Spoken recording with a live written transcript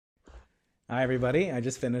Hi, everybody. I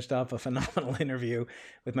just finished up a phenomenal interview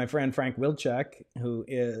with my friend Frank Wilczek, who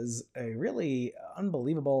is a really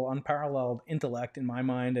unbelievable, unparalleled intellect in my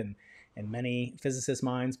mind and many physicists'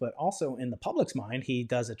 minds, but also in the public's mind. He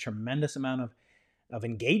does a tremendous amount of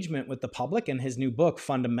engagement with the public, and his new book,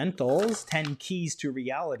 Fundamentals, 10 Keys to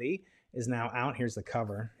Reality, is now out. Here's the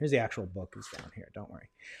cover. Here's the actual book is down here. Don't worry.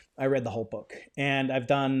 I read the whole book, and I've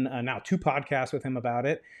done now 2 podcasts with him about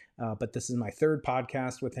it. But this is my 3rd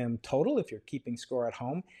podcast with him total, if you're keeping score at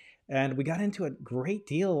home. And we got into a great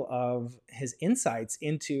deal of his insights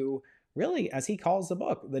into really, as he calls the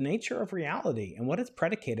book, the nature of reality and what it's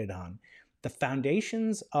predicated on. The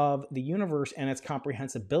foundations of the universe and its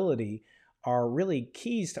comprehensibility are really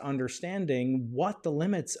keys to understanding what the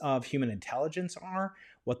limits of human intelligence are,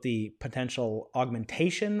 what the potential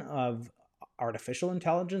augmentation of artificial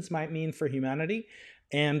intelligence might mean for humanity,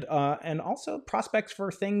 and also prospects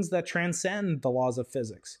for things that transcend the laws of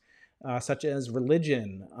physics, such as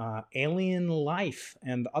religion, alien life,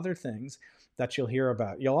 and other things that you'll hear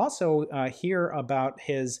about. You'll also hear about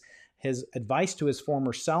his advice to his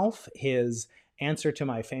former self, his answer to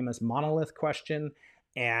my famous monolith question,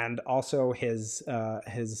 and also his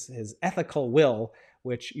ethical will,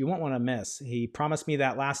 which you won't want to miss. He promised me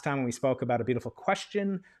that last time when we spoke about a beautiful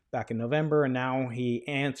question back in November, and now he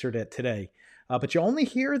answered it today. But you only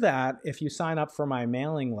hear that if you sign up for my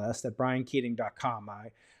mailing list at briankeating.com.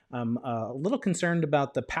 I'm a little concerned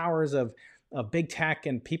about the powers of big tech,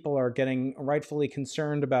 and people are getting rightfully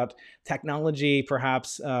concerned about technology,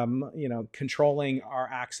 perhaps controlling our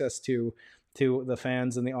access to the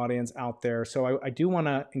fans and the audience out there. So I do want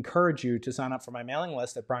to encourage you to sign up for my mailing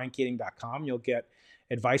list at briankeating.com. You'll get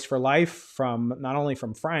advice for life from not only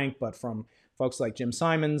from Frank, but from folks like Jim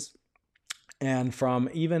Simons, and from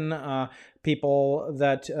even people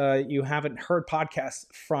that you haven't heard podcasts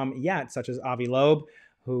from yet, such as Avi Loeb,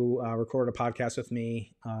 who recorded a podcast with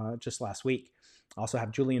me just last week. I also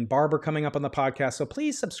have Julian Barber coming up on the podcast. So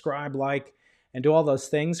please subscribe, like, and do all those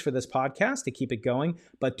things for this podcast to keep it going.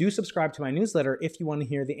 But do subscribe to my newsletter if you want to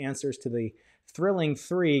hear the answers to the thrilling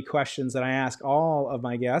 3 questions that I ask all of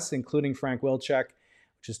my guests, including Frank Wilczek,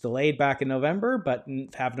 which is delayed back in November, but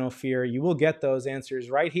have no fear. You will get those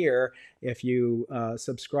answers right here if you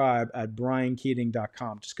subscribe at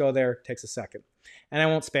briankeating.com. Just go there. It takes a second. And I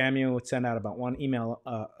won't spam you. We'll send out about 1 email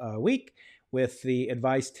a week with the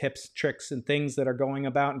advice, tips, tricks, and things that are going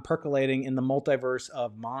about and percolating in the multiverse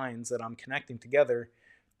of minds that I'm connecting together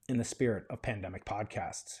in the spirit of pandemic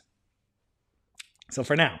podcasts. So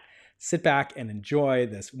for now, sit back and enjoy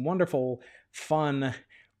this wonderful, fun,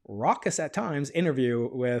 raucous at times interview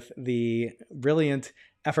with the brilliant,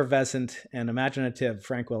 effervescent, and imaginative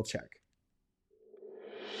Frank Wilczek.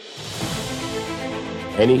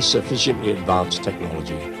 Any sufficiently advanced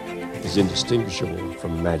technology is indistinguishable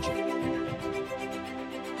from magic.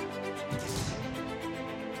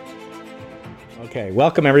 Okay,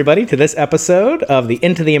 welcome everybody to this episode of the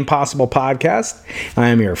Into the Impossible podcast. I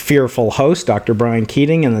am your fearful host, Dr. Brian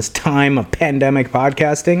Keating, in this time of pandemic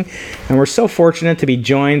podcasting. And we're so fortunate to be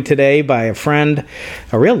joined today by a friend,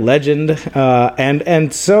 a real legend,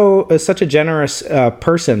 and such a generous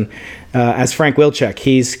person as Frank Wilczek.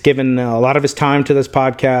 He's given a lot of his time to this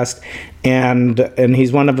podcast, and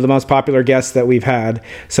he's one of the most popular guests that we've had.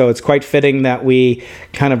 So it's quite fitting that we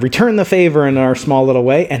kind of return the favor in our small little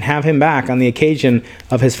way and have him back on the occasion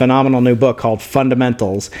of his phenomenal new book called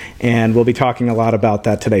Fundamentals. And we'll be talking a lot about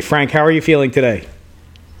that today. Frank, how are you feeling today?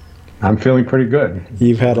 I'm feeling pretty good.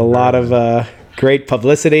 You've had a lot of great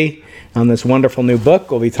publicity on this wonderful new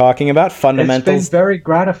book we'll be talking about, Fundamentals. It's been very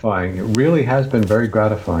gratifying. It really has been very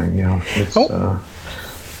gratifying. You know, it's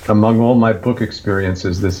among all my book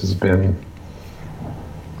experiences, this has been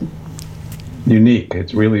unique.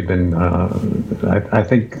 It's really been. I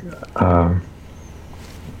think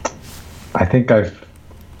I've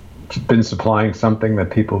been supplying something that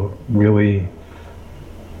people really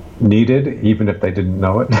needed, even if they didn't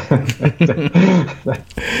know it.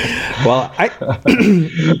 Well,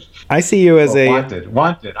 I see you as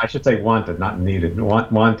wanted. I should say wanted, not needed.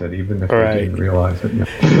 Wanted, even if they didn't realize it. Yeah.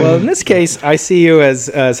 Well, in this case, I see you as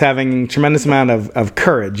having a tremendous amount of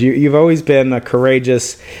courage. You've always been a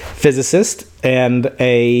courageous physicist and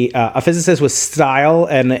a physicist with style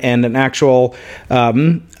and an actual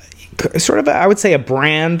sort of, I would say, a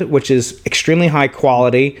brand which is extremely high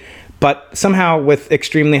quality, but somehow with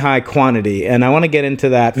extremely high quantity. And I want to get into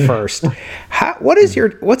that first.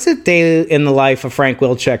 What's a day in the life of Frank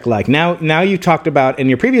Wilczek like? Now you talked about, in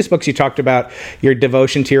your previous books, you talked about your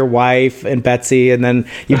devotion to your wife and Betsy, and then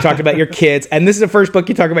you talked about your kids. And this is the first book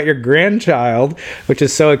you talk about your grandchild, which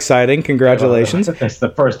is so exciting. Congratulations. That's the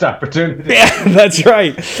first opportunity. Yeah, that's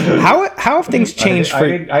right. How have things changed for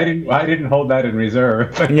you? I didn't hold that in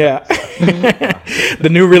reserve. Yeah. The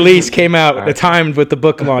new release came out timed with the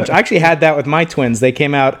book launch. I actually had that with my twins. They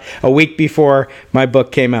came out a week before my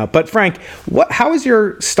book came out. But Frank, how has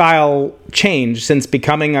your style changed since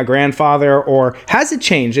becoming a grandfather, or has it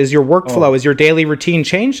changed? Is your workflow, is your daily routine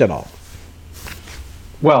changed at all?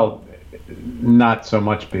 Well, not so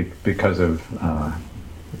much because of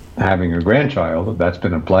having a grandchild. That's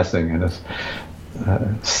been a blessing, and it's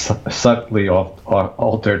subtly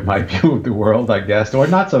altered my view of the world, I guess, or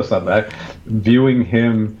not so subtly. Viewing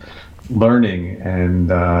him learning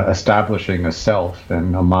and establishing a self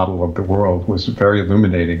and a model of the world was very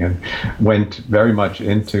illuminating and went very much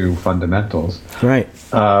into fundamentals. Right.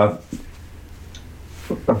 But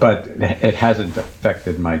it hasn't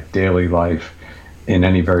affected my daily life in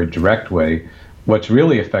any very direct way. What's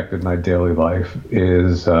really affected my daily life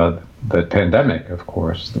is the pandemic, of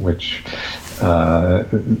course, which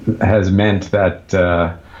has meant that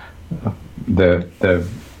the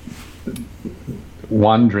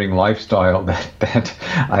wandering lifestyle that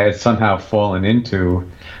I had somehow fallen into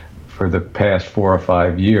for the past 4 or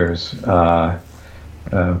 5 years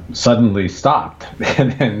suddenly stopped.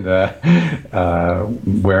 And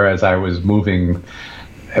whereas I was moving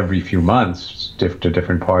every few months to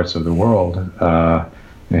different parts of the world,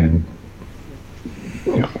 and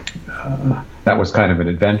that was kind of an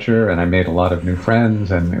adventure, and I made a lot of new friends,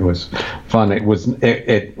 and it was fun. It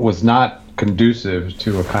was not conducive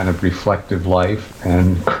to a kind of reflective life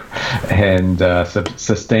and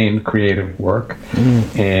sustained creative work.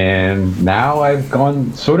 And now I've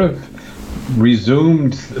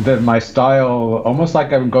resumed my style almost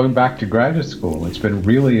like I'm going back to graduate school. It's been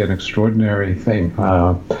really an extraordinary thing.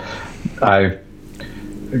 I've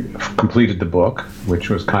completed the book, which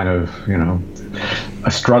was kind of, a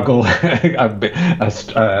struggle,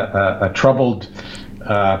 a troubled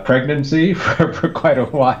pregnancy for quite a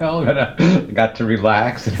while, but I got to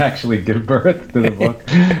relax and actually give birth to the book.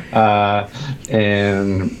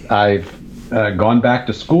 And I've gone back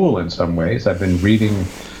to school in some ways. I've been reading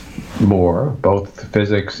more, both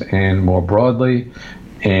physics and more broadly.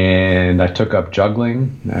 And I took up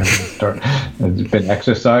juggling. I've been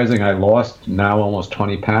exercising. I lost now almost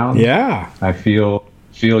 20 pounds. Yeah. I feel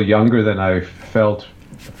younger than I've felt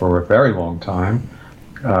for a very long time.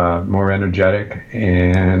 More energetic,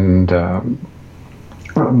 and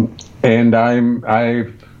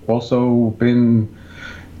I've also been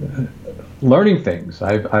learning things.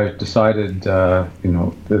 I've decided,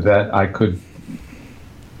 that I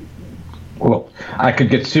could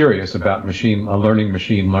get serious about machine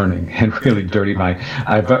learning, and really dirty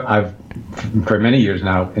I've for many years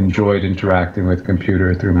now enjoyed interacting with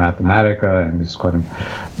computer through Mathematica and this kind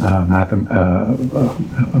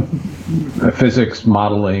of physics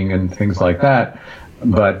modeling and things like that.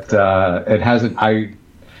 But it hasn't. I've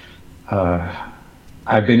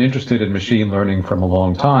been interested in machine learning for a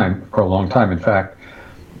long time. In fact,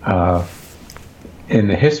 in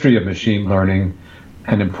the history of machine learning,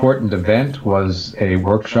 an important event was a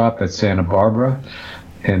workshop at Santa Barbara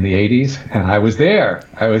in the 80s, and I was there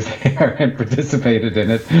and participated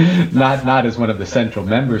in it, not as one of the central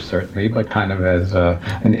members certainly, but kind of as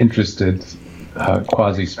an interested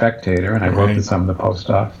quasi-spectator, and I wrote to some of the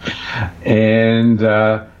postdocs. And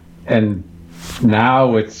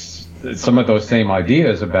now it's some of those same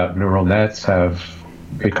ideas about neural nets have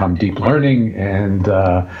become deep learning and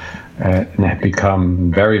have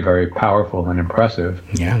become very, very powerful and impressive.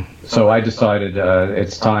 Yeah. So I decided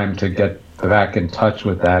it's time to get back in touch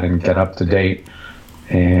with that and get up to date.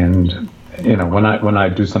 And when I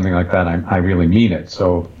do something like that, I really mean it.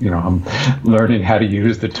 So I'm learning how to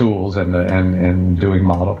use the tools and doing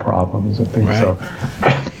model problems and things. Right. So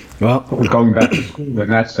well, going back to school in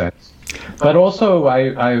that sense. But also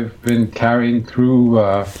I've been carrying through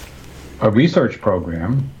a research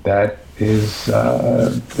program that is,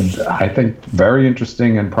 I think, very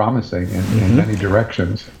interesting and promising in many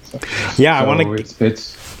directions. Yeah, so I want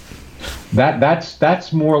to.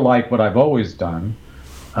 That's more like what I've always done,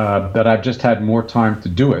 but I've just had more time to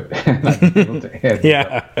do it. And I've been able to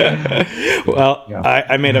add Well, yeah.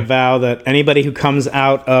 I made a vow that anybody who comes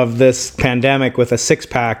out of this pandemic with a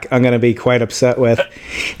six-pack, I'm going to be quite upset with.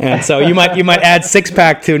 And so you might add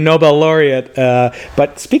six-pack to Nobel laureate.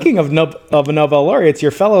 But speaking of Nobel laureates,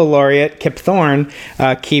 your fellow laureate Kip Thorne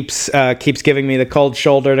keeps giving me the cold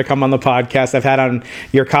shoulder to come on the podcast. I've had on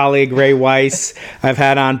your colleague Ray Weiss. I've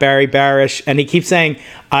had on Barry Barish, and he keeps saying,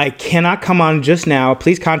 I cannot come on just now.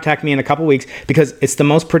 Please contact me in a couple weeks because it's the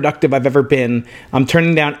most productive I've ever been. I'm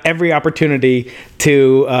turning down every opportunity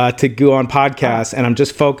to go on podcasts, and I'm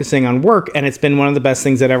just focusing on work. And it's been one of the best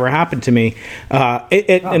things that ever happened to me.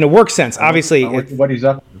 In a work sense, obviously. What he's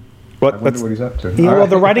up to. I wonder what he's up to. Yeah, well,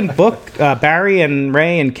 they're writing a book. Barry and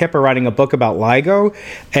Ray and Kip are writing a book about LIGO,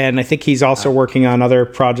 and I think he's also working on other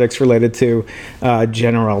projects related to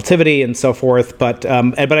general relativity and so forth. But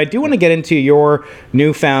I do want to get into your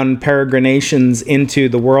newfound peregrinations into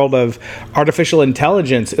the world of artificial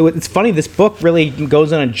intelligence. It's funny, this book really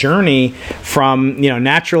goes on a journey from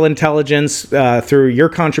natural intelligence through your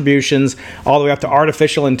contributions all the way up to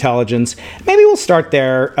artificial intelligence. Maybe we'll start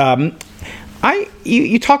there.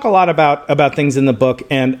 You talk a lot about things in the book,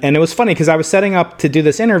 and it was funny because I was setting up to do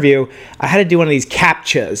this interview. I had to do one of these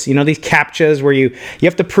CAPTCHAs, these CAPTCHAs where you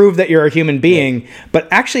have to prove that you're a human being, but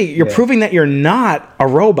actually you're proving that you're not a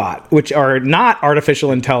robot, which are not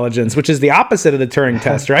artificial intelligence, which is the opposite of the Turing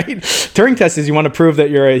test, right? Turing test is you want to prove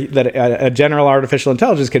that a general artificial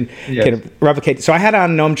intelligence can replicate. So I had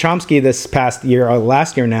on Noam Chomsky this past year, or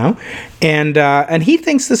last year now, and he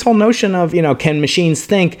thinks this whole notion of can machines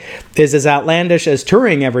think is as outlandish as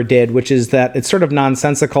Turing ever did, which is that it's sort of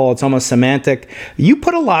nonsensical, it's almost semantic. You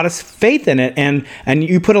put a lot of faith in it, and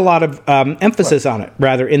you put a lot of emphasis on it,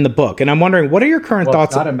 rather, in the book. And I'm wondering, what are your current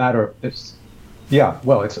thoughts? It's not a matter of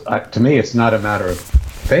to me, it's not a matter of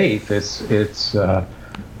faith. It's a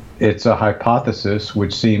hypothesis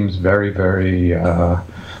which seems very, very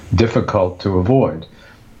difficult to avoid.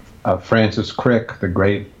 Francis Crick, the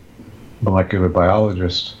great molecular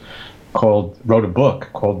biologist, wrote a book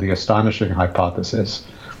called The Astonishing Hypothesis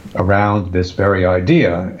around this very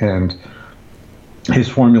idea, and his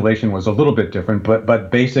formulation was a little bit different,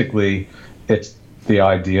 but basically it's the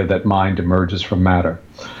idea that mind emerges from matter,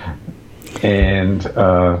 and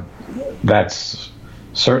that's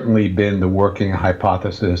certainly been the working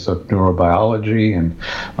hypothesis of neurobiology and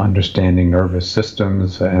understanding nervous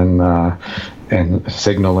systems and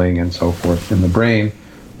signaling and so forth in the brain,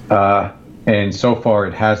 and so far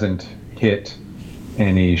it hasn't hit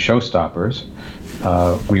any showstoppers.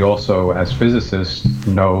 We also, as physicists,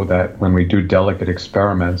 know that when we do delicate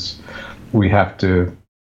experiments, we have to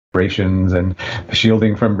vibrations and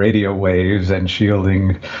shielding from radio waves and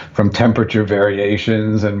shielding from temperature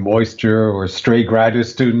variations and moisture or stray graduate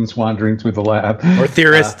students wandering through the lab or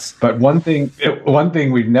theorists. But one thing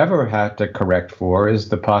we've never had to correct for is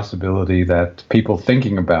the possibility that people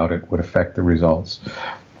thinking about it would affect the results.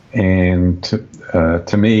 And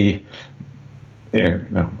to me,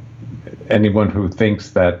 anyone who thinks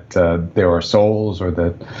that there are souls or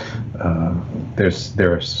that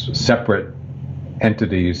there are separate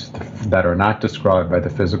entities that are not described by the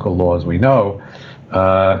physical laws we know,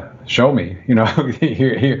 show me.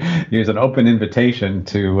 Here's an open invitation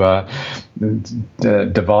to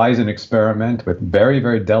devise an experiment with very,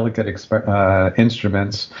 very delicate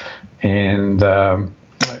instruments and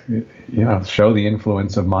show the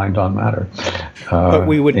influence of mind on matter. But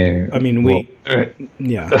we would, when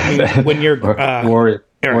you're...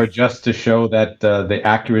 Or just to show that the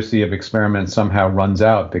accuracy of experiments somehow runs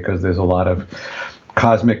out because there's a lot of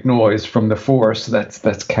cosmic noise from the force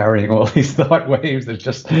that's carrying all these thought waves. There's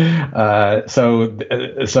just so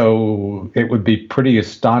it would be pretty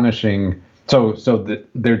astonishing. So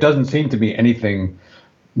there doesn't seem to be anything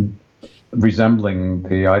resembling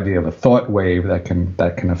the idea of a thought wave that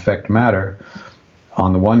can affect matter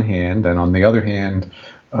on the one hand, and on the other hand,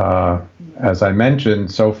 as I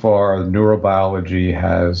mentioned, so far neurobiology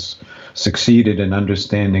has succeeded in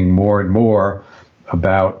understanding more and more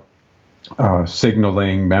about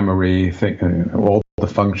signaling, memory, all the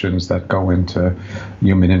functions that go into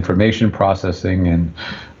human information processing, and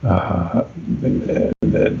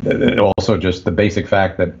also just the basic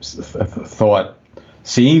fact that thought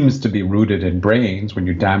seems to be rooted in brains. When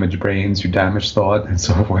you damage brains, you damage thought, and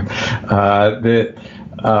so forth.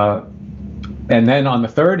 And then on the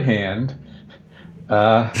third hand,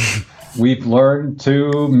 we've learned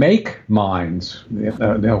to make minds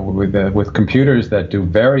with computers that do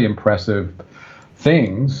very impressive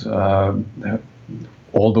things, all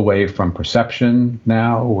the way from perception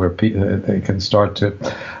now, where they can start to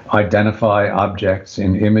identify objects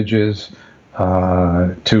in images,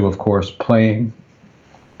 to, of course, playing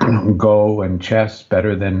Go and chess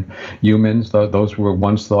better than humans. Those were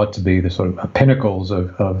once thought to be the sort of pinnacles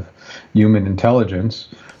of human intelligence.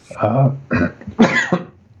 And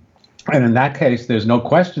in that case, there's no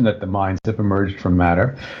question that the minds have emerged from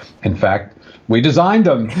matter. In fact, we designed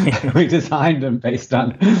them. We designed them based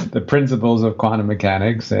on the principles of quantum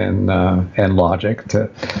mechanics and logic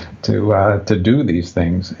to do these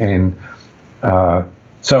things. And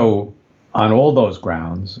so, on all those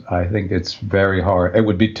grounds, I think it's very hard. It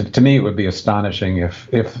would be to me, it would be astonishing if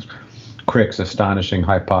Crick's astonishing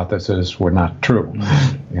hypothesis were not true.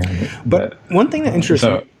 But one thing that interests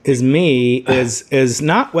me is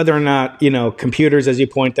not whether or not, computers, as you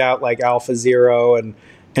point out, like AlphaZero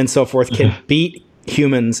and so forth, can beat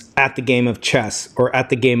humans at the game of chess or at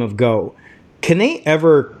the game of Go. Can they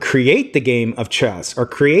ever create the game of chess or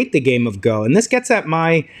create the game of Go? And this gets at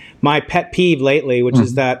my pet peeve lately, which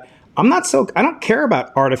is that I don't care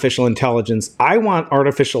about artificial intelligence. I want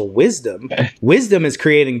artificial wisdom. Wisdom is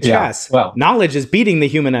creating chess. Yeah, well, knowledge is beating the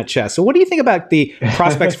human at chess. So what do you think about the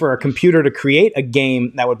prospects for a computer to create a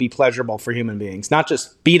game that would be pleasurable for human beings, not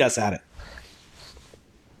just beat us at it?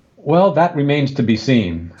 Well, that remains to be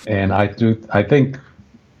seen. And I think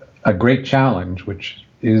a great challenge, which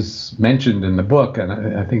is mentioned in the book, and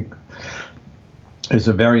I think is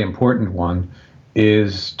a very important one,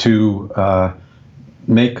 is to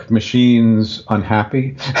make machines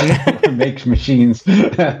unhappy, make machines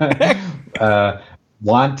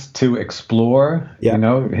want to explore,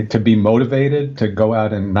 to be motivated, to go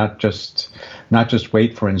out and not just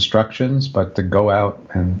wait for instructions, but to go out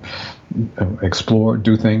and explore,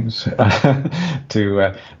 do things.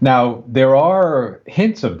 Now there are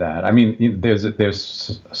hints of that. I mean,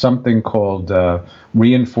 there's something called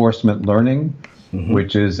reinforcement learning,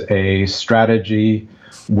 which is a strategy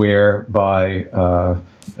whereby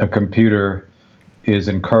a computer is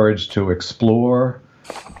encouraged to explore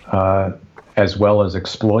as well as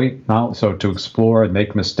exploit. So to explore and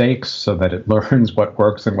make mistakes so that it learns what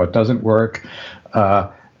works and what doesn't work.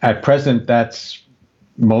 At present, that's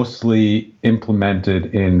mostly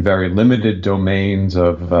implemented in very limited domains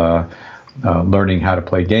of learning how to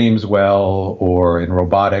play games well, or in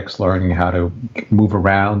robotics, learning how to move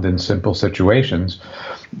around in simple situations.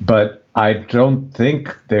 But I don't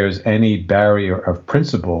think there's any barrier of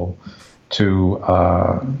principle to,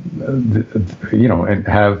 and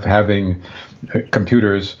having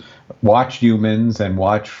computers watch humans and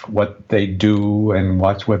watch what they do and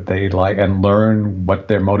watch what they like and learn what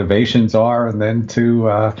their motivations are, and then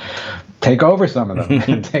to take over some of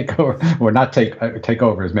them. Take over, or not take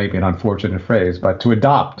over is maybe an unfortunate phrase, but to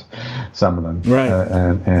adopt some of them, right?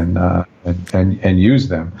 And use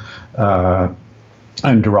them.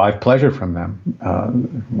 And derive pleasure from them.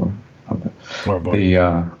 And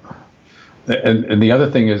the other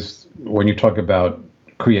thing is, when you talk about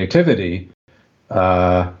creativity,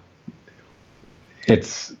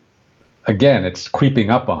 it's creeping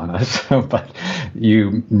up on us. But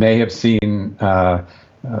you may have seen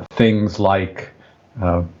things like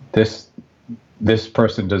this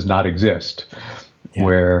person does not exist,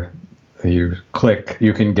 where you click,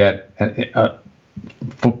 you can get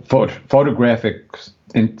photographic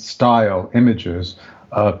in style images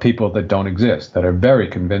of people that don't exist, that are very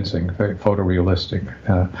convincing, very photorealistic,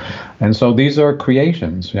 and so these are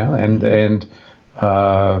creations, and there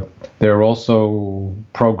are also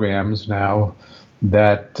programs now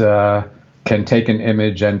that can take an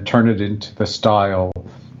image and turn it into the style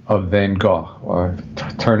of Van Gogh, or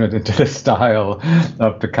turn it into the style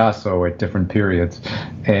of Picasso at different periods,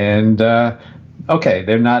 and okay,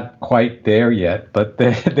 they're not quite there yet, but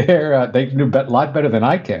they can do a lot better than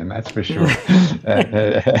I can. That's for sure.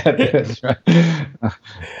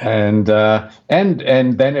 And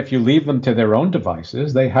then if you leave them to their own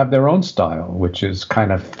devices, they have their own style, which is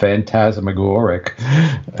kind of phantasmagoric.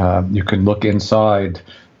 You can look inside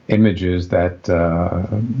images that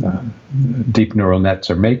deep neural nets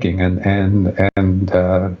are making, and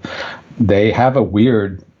they have a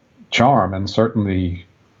weird charm, and certainly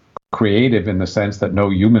creative in the sense that no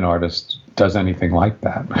human artist does anything like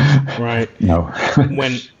that. Right. No.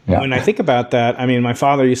 When I think about that, I mean, my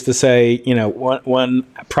father used to say, one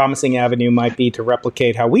promising avenue might be to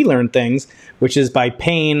replicate how we learn things, which is by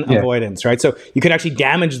pain avoidance, right? So you could actually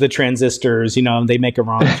damage the transistors, and they make a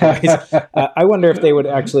wrong choice. I wonder if they would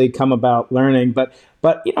actually come about learning, but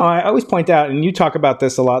I always point out, and you talk about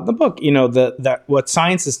this a lot in the book, that what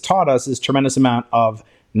science has taught us is tremendous amount of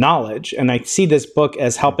knowledge. And I see this book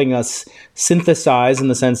as helping us synthesize, in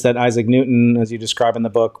the sense that Isaac Newton, as you describe in the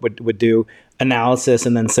book, would do analysis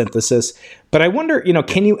and then synthesis. But I wonder,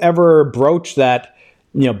 can you ever broach that,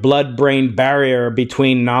 blood-brain barrier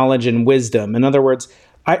between knowledge and wisdom. In other words,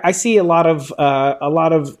 I see a lot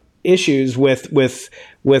of issues with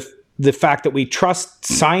the fact that we trust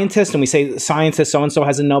scientists and we say scientist so-and-so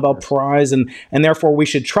has a Nobel Prize and therefore we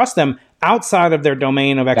should trust them outside of their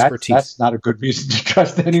domain of expertise. That's not a good reason to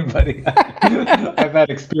trust anybody. I've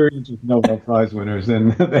had experience with Nobel Prize winners,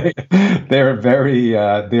 and they're a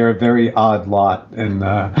very odd lot, and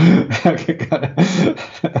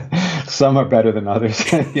some are better than others.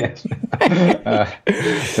 Yes.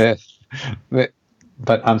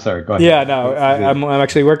 But I'm sorry. Go ahead. Yeah, no, I'm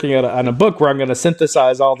actually working on a book where I'm going to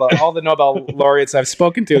synthesize all the Nobel laureates I've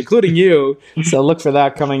spoken to, including you. So look for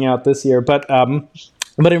that coming out this year. But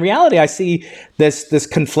in reality, I see this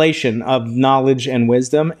conflation of knowledge and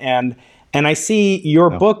wisdom, and I see your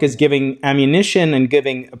book as giving ammunition and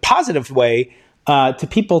giving a positive way to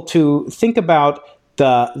people to think about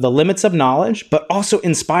the limits of knowledge, but also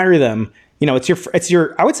inspire them. It's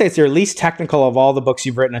your I would say it's your least technical of all the books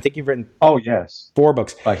you've written. I think you've written 4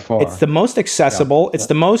 books. By far. It's the most accessible. Yeah. It's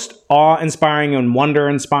the most awe-inspiring and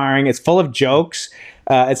wonder-inspiring. It's full of jokes.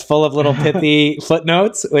 It's full of little pithy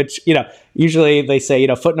footnotes, which, usually they say,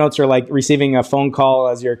 footnotes are like receiving a phone call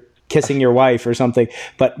as you're kissing your wife or something.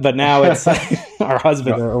 But now it's our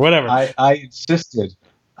husband or whatever.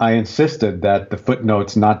 I insisted that the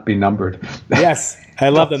footnotes not be numbered. Yes, I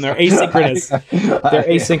love them. They're asynchronous. They're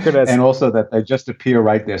asynchronous. And also that they just appear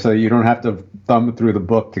right there, so you don't have to thumb through the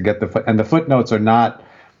book to get and the footnotes are not,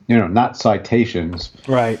 not citations.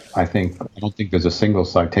 Right. I don't think there's a single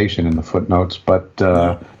citation in the footnotes, but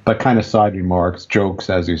kind of side remarks, jokes,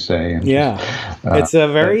 as you say. And it's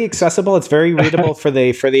very accessible. It's very readable for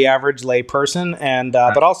the average lay person, and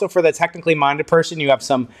but also for the technically minded person. You have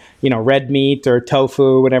some, red meat or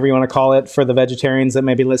tofu, whatever you want to call it, for the vegetarians that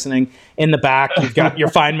may be listening. In the back, you've got your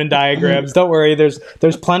Feynman diagrams. Don't worry, there's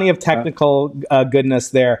plenty of technical goodness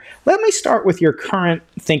there. Let me start with your current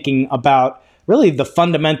thinking about really the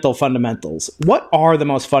fundamentals. What are the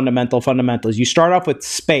most fundamental fundamentals? You start off with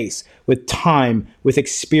space, with time, with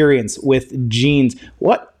experience, with genes.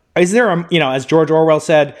 What is there? As George Orwell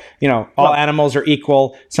said, all animals are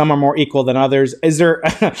equal. Some are more equal than others. Is there?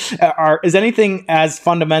 Is anything as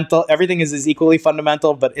fundamental? Everything is equally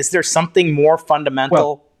fundamental, but is there something more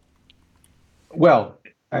fundamental? Well,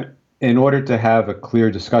 in order to have a clear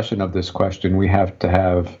discussion of this question, we have to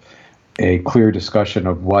have a clear discussion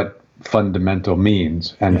of what fundamental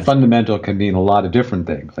means, and fundamental can mean a lot of different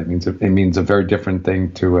things. It means a very different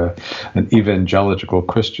thing to an evangelical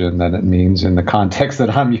Christian than it means in the context that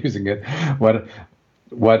I'm using it.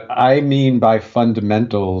 What I mean by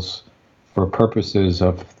fundamentals, for purposes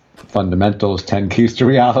of fundamentals 10 keys to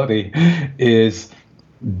reality, is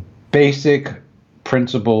basic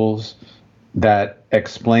principles that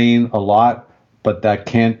explain a lot, but that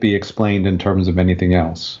can't be explained in terms of anything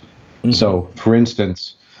else. Mm-hmm. So, for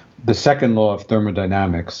instance, the second law of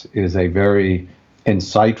thermodynamics is a very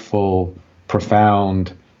insightful,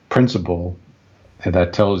 profound principle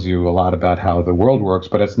that tells you a lot about how the world works,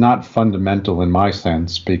 but it's not fundamental in my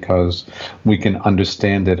sense because we can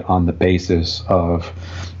understand it on the basis of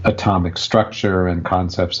atomic structure and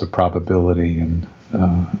concepts of probability and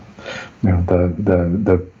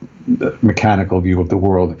the mechanical view of the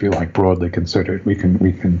world, if you like, broadly considered. We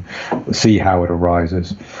can see how it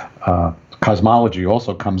arises. Cosmology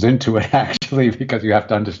also comes into it, actually, because you have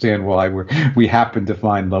to understand why we happen to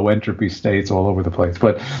find low entropy states all over the place.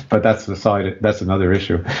 But that's another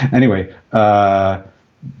issue. Anyway, but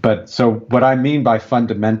so what I mean by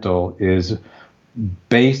fundamental is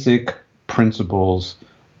basic principles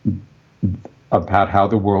about how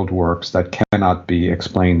the world works that cannot be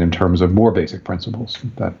explained in terms of more basic principles.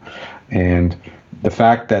 And the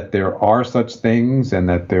fact that there are such things and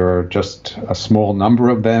that there are just a small number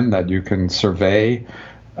of them that you can survey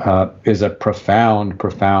is a profound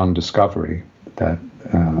discovery that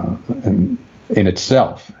in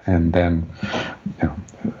itself. And then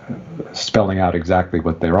spelling out exactly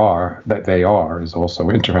what they are is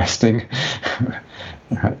also interesting.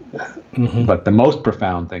 Mm-hmm. But the most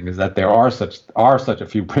profound thing is that there are such a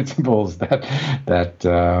few principles that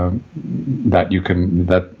you can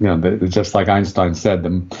just like Einstein said,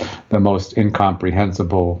 the most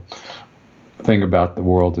incomprehensible thing about the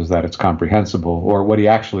world is that it's comprehensible. Or what he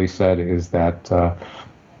actually said is that I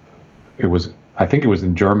think it was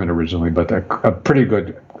in German originally, but a pretty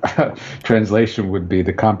good translation would be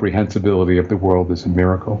the comprehensibility of the world is a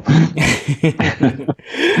miracle.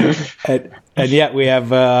 and yet we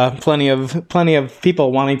have plenty of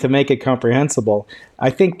people wanting to make it comprehensible. I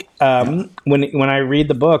think when I read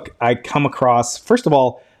the book, I come across, first of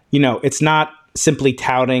all, it's not simply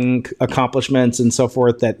touting accomplishments and so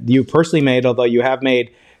forth that you personally made, although you have made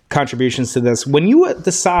contributions to this. When you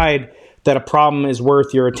decide that a problem is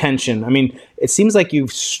worth your attention, I mean, it seems like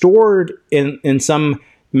you've stored in some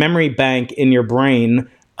memory bank in your brain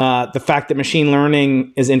the fact that machine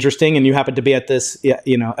learning is interesting, and you happen to be at this,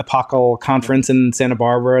 epochal conference in Santa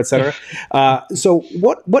Barbara, et cetera. So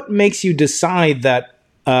what makes you decide that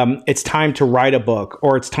it's time to write a book,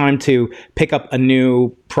 or it's time to pick up a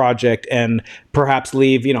new project and perhaps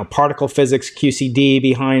leave, particle physics QCD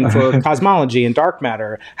behind for cosmology and dark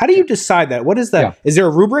matter? How do you decide that? What is that? Yeah. Is there a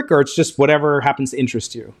rubric, or it's just whatever happens to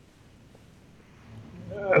interest you?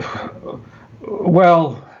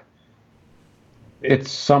 Well,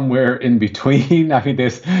 it's somewhere in between. I mean,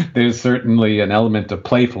 there's certainly an element of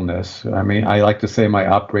playfulness. I mean, I like to say my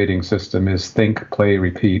operating system is think, play,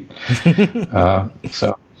 repeat.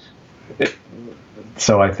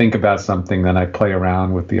 So I think about something, then I play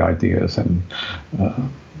around with the ideas, and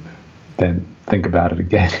then think about it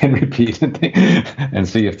again and repeat and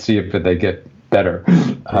see if they get better.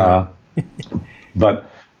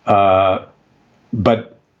 But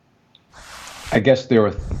I guess there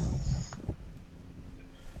are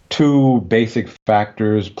two basic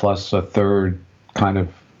factors plus a third kind of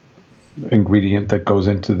ingredient that goes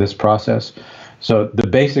into this process. So the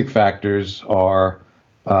basic factors are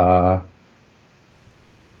the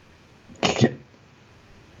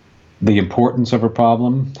importance of a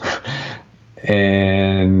problem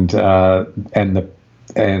and my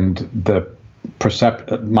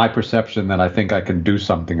perception that I think I can do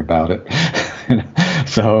something about it.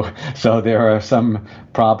 So there are some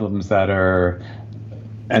problems that are,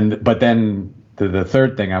 but then the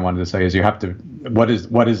third thing I wanted to say is you have to,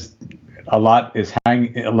 a lot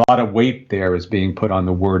of weight there is being put on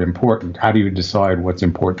the word important. How do you decide what's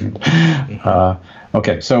important?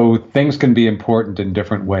 Okay, so things can be important in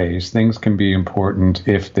different ways. Things can be important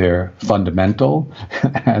if they're fundamental,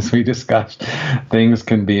 as we discussed. Things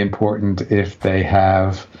can be important if they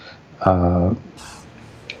have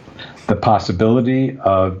the possibility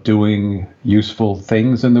of doing useful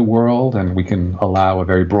things in the world, and we can allow a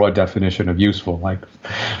very broad definition of useful, like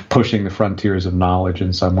pushing the frontiers of knowledge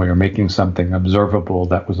in some way, or making something observable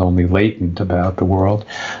that was only latent about the world,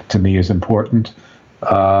 to me is important.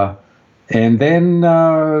 And then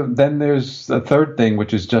there's a third thing,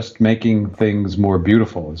 which is just making things more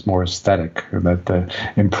beautiful. It's more aesthetic, that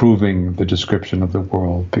improving the description of the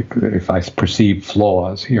world. If I perceive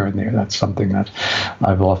flaws here and there, that's something that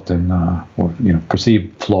I've often,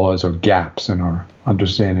 perceived flaws or gaps in our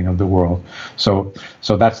understanding of the world. So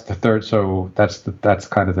that's the third. So that's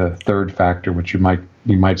kind of the third factor, which you might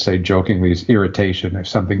say jokingly is irritation. If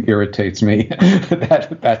something irritates me,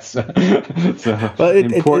 that's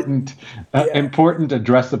important,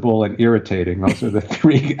 addressable, and irritating. Those are the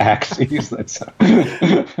three axes.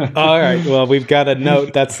 All right. Well, we've got a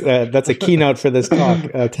note. That's a keynote for this talk.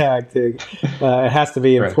 Tag. It has to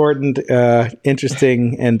be important,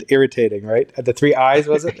 interesting, and irritating. Right? The three I's,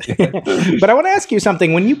 was it? But I want to ask you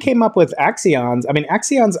something. When you came up with axions, I mean,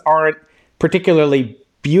 axions aren't particularly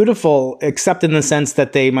beautiful, except in the sense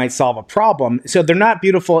that they might solve a problem. So they're not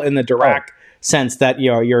beautiful in the direct sense that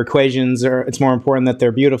your equations are. It's more important that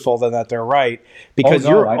they're beautiful than that they're right. Because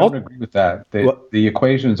I don't agree with that. The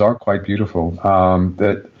equations are quite beautiful.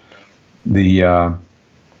 They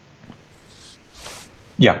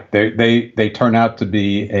turn out to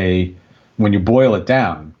be when you boil it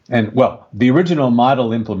down. And the original model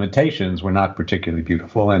implementations were not particularly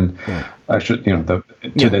beautiful, and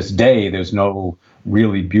to this day, there's no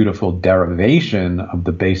really beautiful derivation of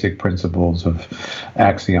the basic principles of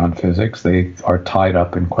axion physics. They are tied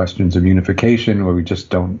up in questions of unification, where we just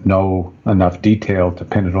don't know enough detail to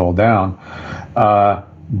pin it all down.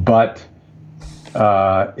 But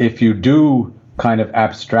if you do kind of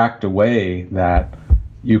abstract away that,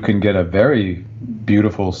 you can get a very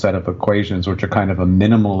beautiful set of equations, which are kind of a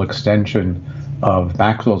minimal extension of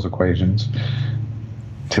Maxwell's equations,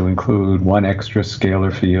 to include one extra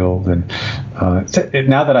scalar field. And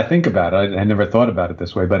now that I think about it, I never thought about it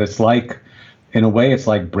this way, but it's like, in a way, it's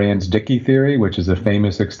like Brans-Dicke theory, which is a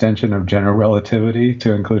famous extension of general relativity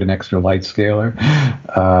to include an extra light scalar.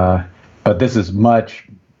 But this is much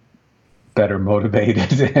better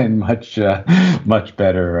motivated and much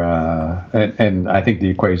better, and I think the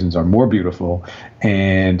equations are more beautiful.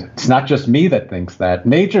 And it's not just me that thinks that;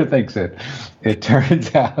 nature thinks it. It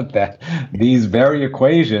turns out that these very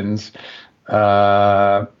equations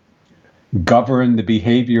govern the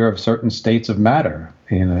behavior of certain states of matter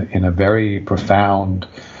in a very profound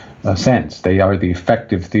sense. They are the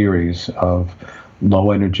effective theories of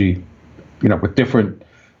low energy, with different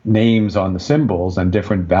names on the symbols and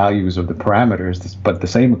different values of the parameters, but the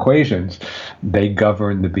same equations, they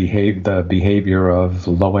govern the behavior of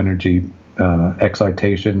low energy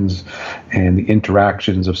excitations and the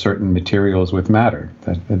interactions of certain materials with matter.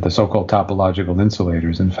 The so-called topological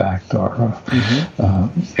insulators, in fact, are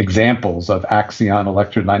examples of axion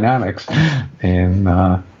electrodynamics. And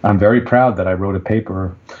I'm very proud that I wrote a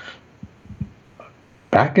paper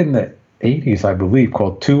back in the 80s, I believe,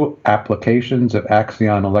 called Two Applications of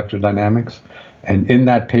Axion Electrodynamics. And in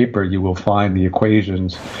that paper, you will find the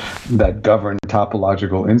equations that govern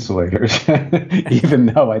topological insulators, even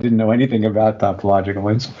though I didn't know anything about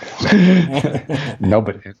topological insulators. No,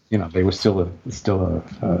 but they were still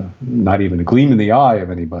not even a gleam in the eye of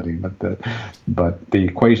anybody. But the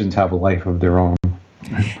equations have a life of their own.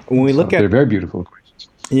 When we look at, they're very beautiful equations.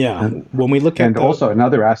 Yeah, when we look at, and also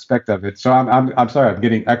another aspect of it. So I'm sorry, I'm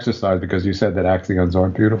getting exercised because you said that axions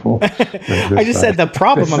aren't beautiful. I just said the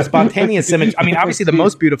problem of spontaneous symmetry. I mean, obviously, the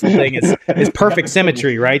most beautiful thing is perfect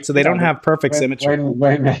symmetry, right? So they don't have perfect symmetry.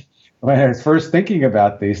 When I was first thinking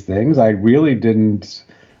about these things, I really didn't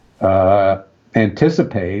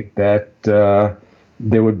anticipate that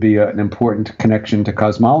there would be an important connection to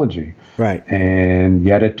cosmology. Right. And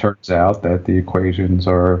yet it turns out that the equations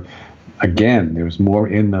are, again, there's more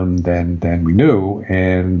in them than we knew,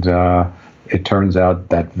 and it turns out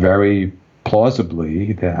that very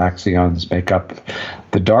plausibly the axions make up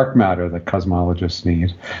the dark matter that cosmologists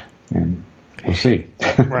need, and we'll see.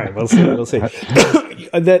 Right, we'll see.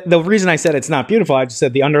 The reason I said it's not beautiful, I just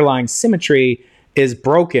said the underlying symmetry is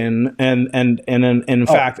broken, and in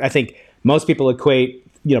fact, I think most people equate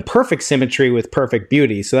perfect symmetry with perfect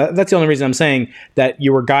beauty. So that's the only reason I'm saying that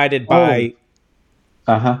you were guided by.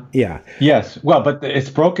 Yeah. Yes. Well, but it's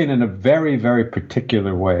broken in a very, very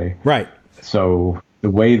particular way. Right. So the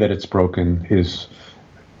way that it's broken is,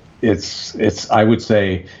 it's. I would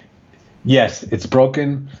say, yes, it's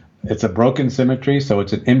broken. It's a broken symmetry, so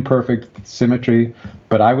it's an imperfect symmetry.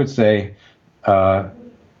 But I would say,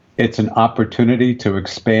 it's an opportunity to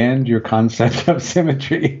expand your concept of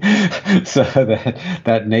symmetry, so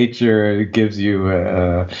that nature gives you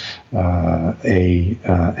an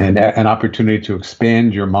opportunity to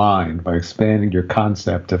expand your mind by expanding your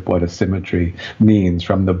concept of what a symmetry means,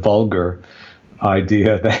 from the vulgar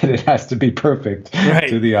idea that it has to be perfect, right,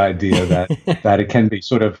 to the idea that it can be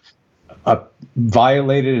sort of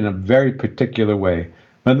violated in a very particular way.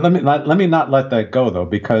 But let me not let that go, though,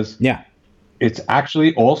 because it's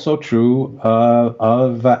actually also true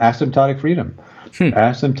of asymptotic freedom.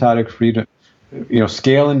 Asymptotic freedom,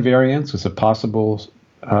 scale invariance is a possible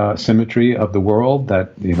symmetry of the world,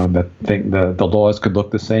 that the laws could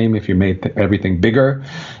look the same if you made everything bigger,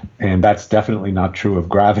 and that's definitely not true of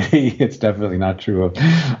gravity. It's definitely not true of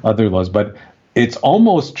other laws, but it's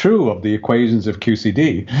almost true of the equations of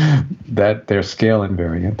QCD, that they're scale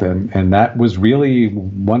invariant, and that was really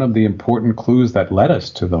one of the important clues that led us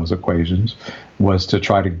to those equations, was to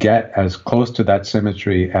try to get as close to that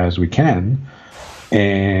symmetry as we can.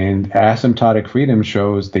 And asymptotic freedom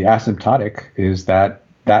shows the asymptotic is that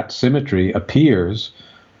symmetry appears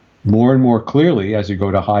more and more clearly as you go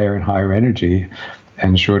to higher and higher energy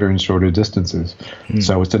and shorter distances.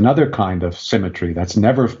 So it's another kind of symmetry that's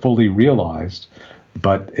never fully realized,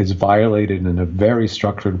 but is violated in a very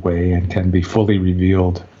structured way and can be fully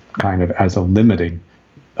revealed kind of as a limiting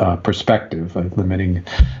perspective, a limiting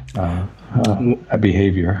a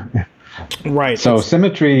behavior. Right. So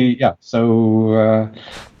symmetry, So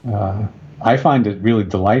I find it really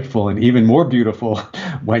delightful and even more beautiful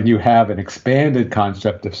when you have an expanded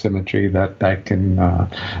concept of symmetry that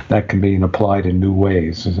can be applied in new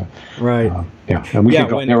ways. Right. And we can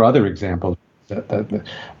go. There are other examples,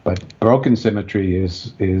 but broken symmetry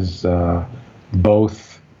is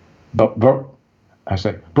both. But I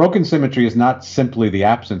say broken symmetry is not simply the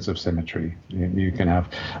absence of symmetry. You can have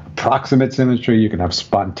approximate symmetry. You can have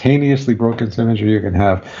spontaneously broken symmetry. You can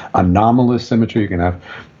have anomalous symmetry. You can have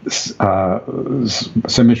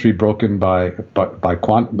symmetry broken by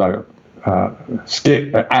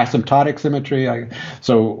asymptotic symmetry.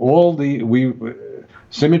 So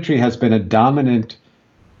symmetry has been a dominant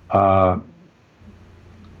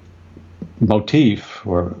motif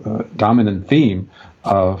or dominant theme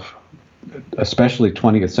of especially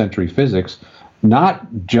 20th century physics, not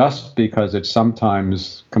just because it's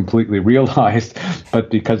sometimes completely realized, but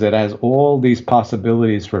because it has all these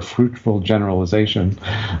possibilities for fruitful generalization.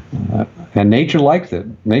 And nature likes it.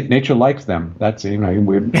 Nature likes them. That's, it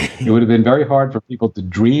would have been very hard for people to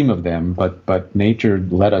dream of them, but nature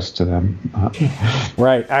led us to them.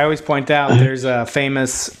 Right. I always point out there's a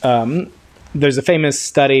famous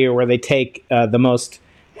study where they take the most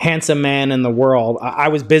handsome man in the world. I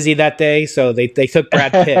was busy that day, so they took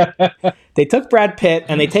Brad Pitt. They took Brad Pitt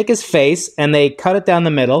and they take his face and they cut it down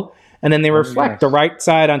the middle, and then they reflect the right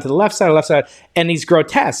side onto the left side, and he's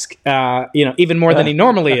grotesque, even more than he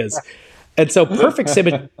normally is. And so perfect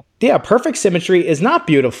symmetry is not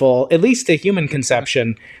beautiful, at least to human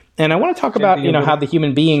conception. And I want to talk about how the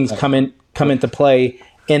human beings come into play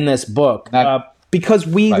in this book, because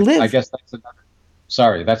we live. I guess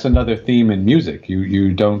that's another theme in music.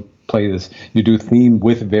 You don't play this. You do theme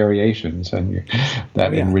with variations, and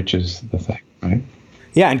that enriches the thing, right?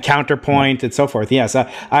 Yeah, and counterpoint and so forth. Yes,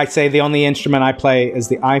 I say the only instrument I play is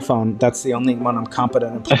the iPhone. That's the only one I'm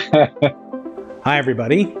competent in playing. Hi,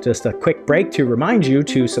 everybody. Just a quick break to remind you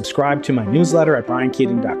to subscribe to my newsletter at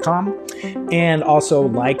briankeating.com, and also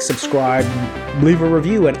like, subscribe, leave a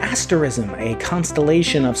review, an asterism, a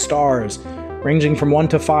constellation of stars ranging from 1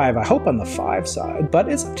 to 5. I hope on the 5 side, but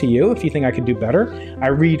it's up to you if you think I could do better. I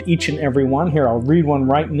read each and every one. Here, I'll read one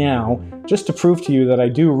right now just to prove to you that I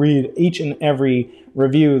do read each and every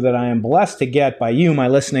review that I am blessed to get by you, my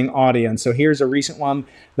listening audience. So here's a recent one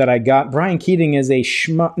that I got. Brian Keating is a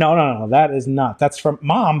schmuck. No, that is not. That's from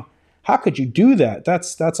Mom. How could you do that?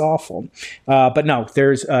 That's awful. But no,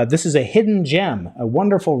 this is a hidden gem, a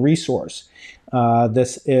wonderful resource.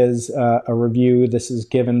 This is a review. This is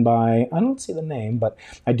given by, I don't see the name, but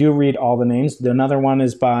I do read all the names. Another one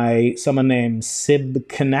is by someone named Sib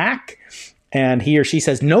Kanak, and he or she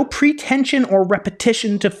says, "No pretension or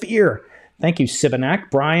repetition to fear." Thank you, Sibanak.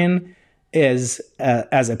 Brian is,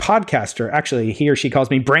 as a podcaster, actually, he or she calls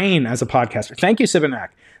me Brain as a podcaster. Thank you, Sibanak.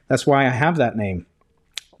 That's why I have that name,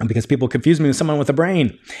 because people confuse me with someone with a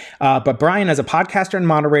brain. But Brian, as a podcaster and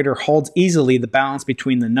moderator, holds easily the balance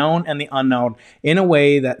between the known and the unknown in a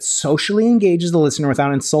way that socially engages the listener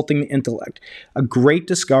without insulting the intellect. A great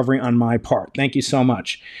discovery on my part. Thank you so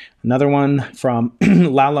much. Another one from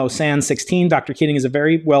Lalo San 16. Dr. Keating is a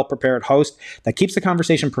very well-prepared host that keeps the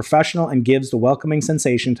conversation professional and gives the welcoming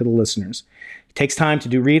sensation to the listeners. It takes time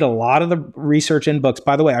to read a lot of the research in books.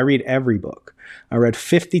 By the way, I read every book. I read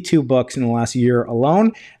 52 books in the last year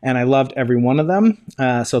alone, and I loved every one of them.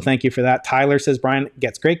 So thank you for that. Tyler says, Brian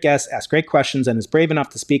gets great guests, asks great questions, and is brave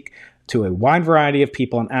enough to speak to a wide variety of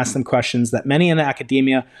people and ask them questions that many in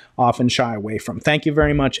academia often shy away from. Thank you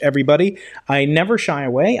very much, everybody. I never shy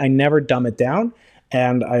away. I never dumb it down.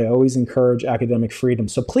 And I always encourage academic freedom.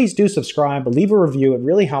 So please do subscribe, leave a review. It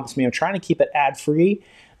really helps me. I'm trying to keep it ad-free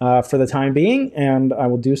for the time being, and I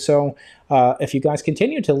will do so if you guys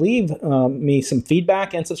continue to leave me some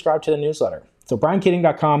feedback and subscribe to the newsletter. So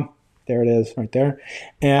briankeating.com, there it is right there,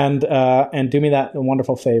 and do me that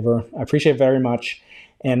wonderful favor. I appreciate it very much.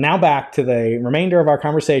 And now back to the remainder of our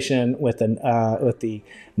conversation with the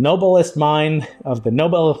noblest mind of the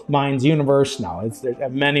Nobel Minds universe. No,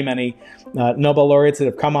 there's many Nobel laureates that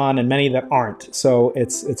have come on and many that aren't. So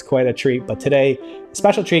it's quite a treat. But today, a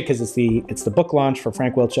special treat because it's the book launch for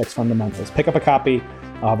Frank Wilczek's Fundamentals. Pick up a copy.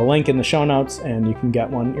 I'll have a link in the show notes, and you can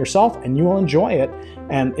get one yourself, and you will enjoy it.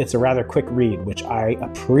 And it's a rather quick read, which I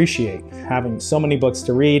appreciate. Having so many books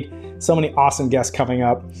to read, so many awesome guests coming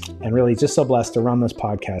up, and really just so blessed to run this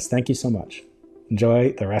podcast. Thank you so much.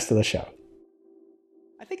 Enjoy the rest of the show.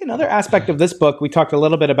 I think another aspect of this book, we talked a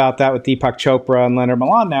little bit about that with Deepak Chopra and Leonard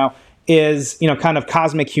Milan now, is, kind of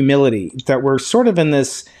cosmic humility, that we're sort of in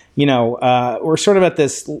this, we're sort of at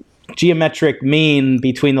this geometric mean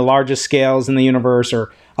between the largest scales in the universe,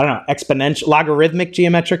 or I don't know, exponential, logarithmic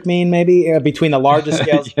geometric mean maybe between the largest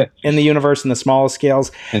scales in the universe and the smallest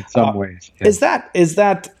scales. In some ways. Yeah. Is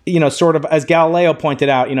that, sort of, as Galileo pointed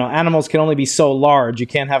out, animals can only be so large. You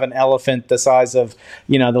can't have an elephant the size of,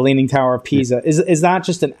 the Leaning Tower of Pisa. Yeah. Is that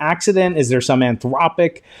just an accident? Is there some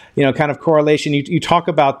anthropic, kind of correlation? You talk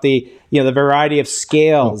about the variety of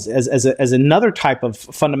scales as another type of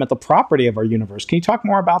fundamental property of our universe. Can you talk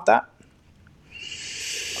more about that?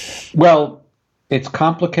 Well, it's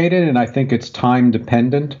complicated, and I think it's time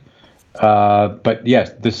dependent. But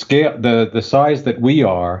yes, the scale, the size that we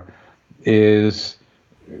are, is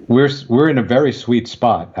we're in a very sweet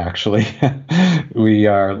spot. Actually, we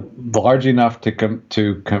are large enough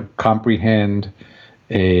to comprehend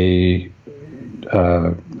a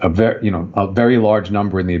very large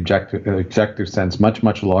number in the objective sense,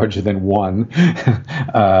 much larger than one,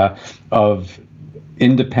 of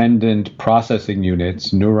independent processing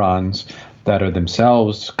units, neurons, that are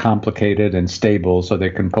themselves complicated and stable, so they're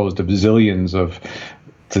composed of zillions of,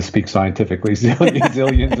 to speak scientifically,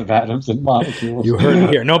 zillions of atoms and molecules. You heard it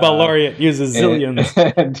here. Nobel laureate uses zillions.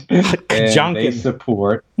 And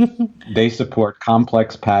they support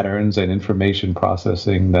complex patterns and information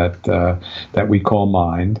processing that we call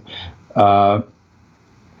mind. And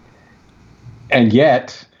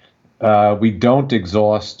yet, we don't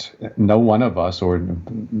exhaust. No one of us, or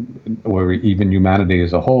even humanity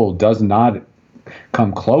as a whole, does not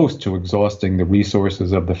come close to exhausting the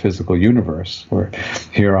resources of the physical universe. We're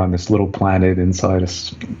here on this little planet inside a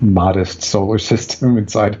modest solar system,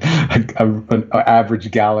 inside an average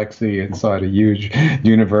galaxy, inside a huge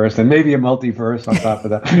universe, and maybe a multiverse on top of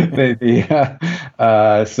that. Maybe.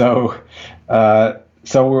 So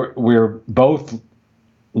we're both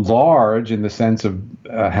large in the sense of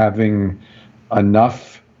having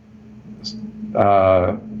enough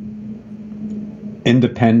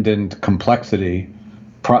independent complexity,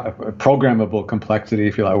 programmable complexity,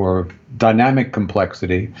 if you like, or dynamic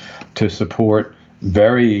complexity to support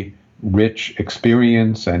very rich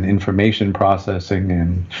experience and information processing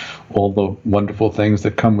and all the wonderful things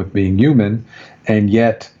that come with being human. And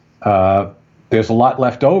yet there's a lot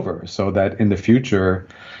left over, so that in the future,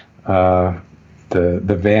 the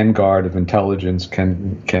vanguard of intelligence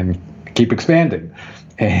can keep expanding.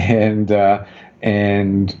 And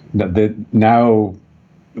now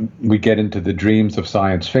we get into the dreams of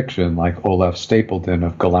science fiction, like Olaf Stapledon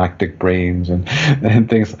of galactic brains and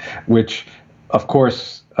things, which, of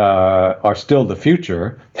course, are still the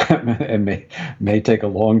future and may take a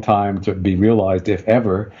long time to be realized, if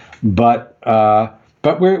ever. But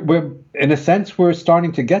we're in a sense, we're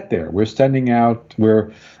starting to get there. We're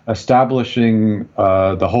establishing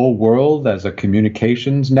the whole world as a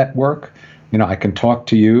communications network. I can talk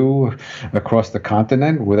to you across the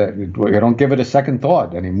continent I don't give it a second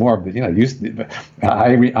thought anymore. But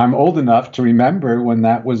I'm old enough to remember when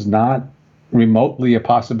that was not remotely a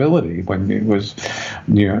possibility. When it was,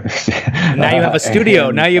 Now you have a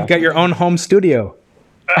studio. Now you've got your own home studio.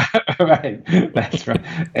 Right. That's right.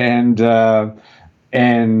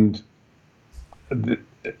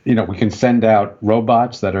 We can send out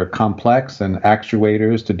robots that are complex and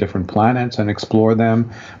actuators to different planets and explore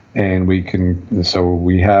them. And we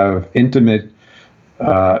have intimate,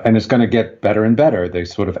 and it's going to get better and better.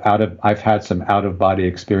 I've had some out-of-body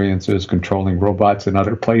experiences controlling robots in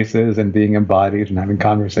other places and being embodied and having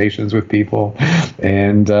conversations with people.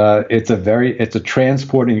 And it's a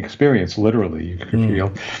transporting experience, literally, you can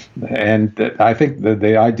feel. And I think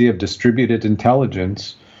the idea of distributed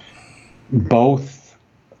intelligence, both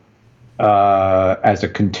as a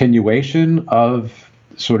continuation of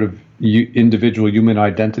sort of individual human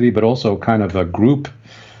identity, but also kind of a group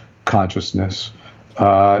consciousness,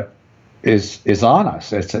 is on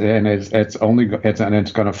us. It's going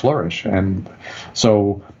to flourish, and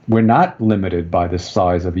so we're not limited by the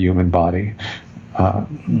size of a human body. I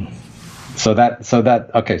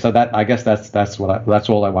guess that's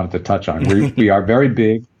all I wanted to touch on. We are very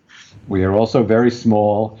big, we are also very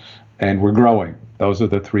small, and we're growing. Those are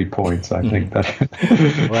the 3 points, I think.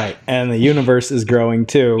 Right. And the universe is growing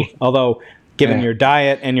too. Although, given your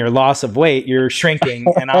diet and your loss of weight, you're shrinking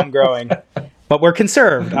and I'm growing. But we're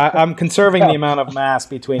conserved. I'm conserving the amount of mass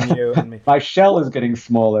between you and me. My shell is getting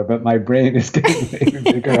smaller, but my brain is getting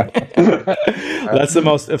bigger. That's the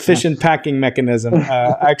most efficient packing mechanism.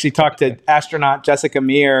 I actually talked to astronaut Jessica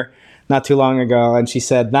Meir not too long ago, and she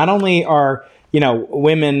said not only are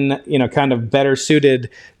women, kind of better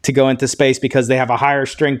suited to go into space because they have a higher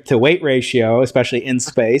strength to weight ratio, especially in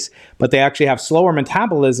space, but they actually have slower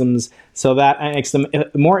metabolisms, so that makes them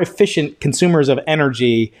more efficient consumers of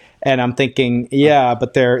energy. And I'm thinking,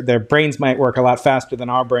 but their brains might work a lot faster than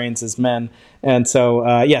our brains as men. And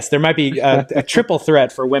so, yes, there might be a triple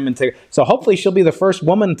threat for women to. So hopefully, she'll be the first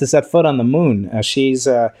woman to set foot on the moon. She's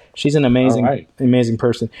an amazing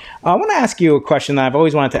person. I want to ask you a question that I've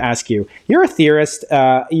always wanted to ask you. You're a theorist.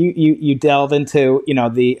 You delve into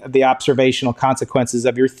the observational consequences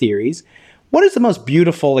of your theories. What is the most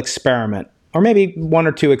beautiful experiment, or maybe one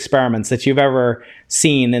or two experiments, that you've ever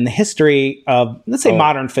seen in the history of, let's say,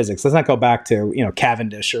 modern physics? Let's not go back to,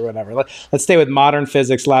 Cavendish or whatever. Let's stay with modern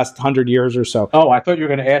physics, last 100 years or so. Oh, I thought you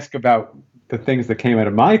were going to ask about the things that came out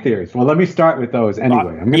of my theories. Well, let me start with those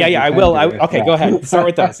anyway. I will. Okay, go ahead. Start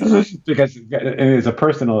with those. Because there's a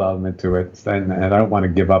personal element to it, and I don't want to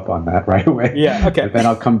give up on that right away. Yeah, okay. But then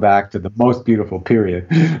I'll come back to the most beautiful period.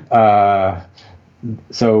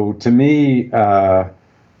 So to me,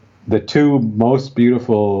 the two most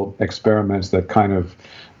beautiful experiments that kind of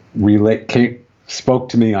spoke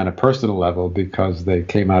to me on a personal level, because they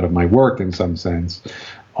came out of my work in some sense,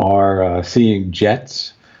 are seeing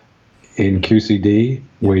jets in QCD,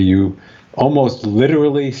 where you almost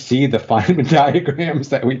literally see the Feynman diagrams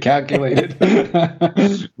that we calculated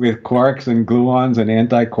with quarks and gluons and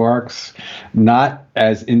antiquarks, not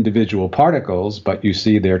as individual particles, but you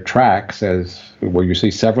see their tracks as where you see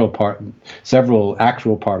several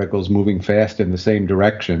actual particles moving fast in the same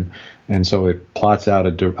direction. And so it plots out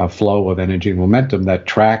a flow of energy and momentum that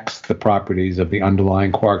tracks the properties of the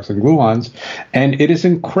underlying quarks and gluons. And it is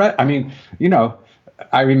incredible. I mean,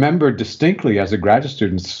 I remember distinctly as a graduate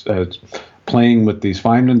student playing with these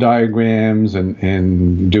Feynman diagrams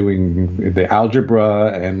and doing the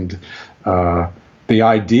algebra and the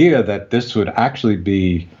idea that this would actually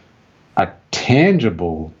be a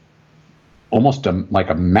tangible, almost like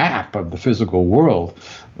a map of the physical world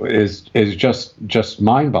is just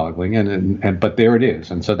mind-boggling, but there it is,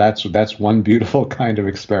 and so that's one beautiful kind of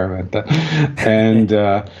experiment, and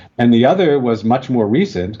the other was much more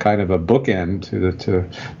recent, kind of a bookend to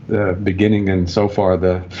the beginning and so far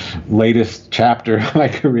the latest chapter of my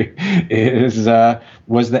career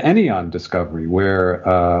was the Enneon discovery, where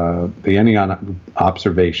the Enneon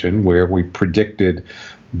observation, where we predicted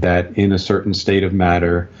that in a certain state of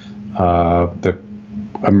matter, the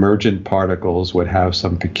emergent particles would have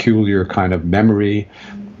some peculiar kind of memory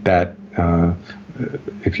that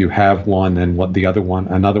if you have one and what another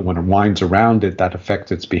one winds around it, that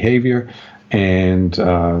affects its behavior. And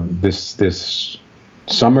this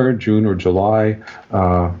summer, June or July,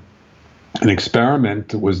 an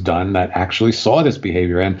experiment was done that actually saw this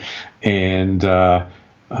behavior, and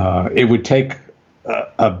it would take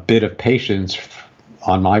a bit of patience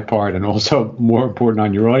on my part, and also more important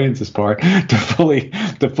on your audience's part, to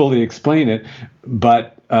fully explain it.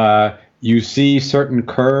 But you see certain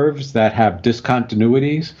curves that have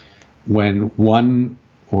discontinuities when one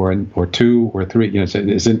or two or three,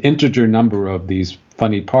 it's an integer number of these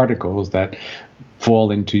funny particles that fall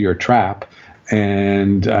into your trap,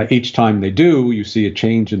 and each time they do, you see a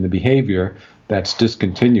change in the behavior that's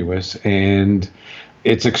discontinuous, and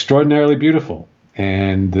it's extraordinarily beautiful.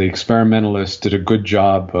 And the experimentalists did a good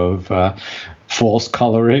job of false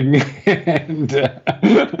coloring and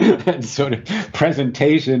sort of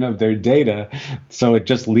presentation of their data, so it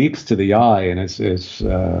just leaps to the eye, and it's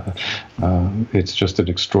just an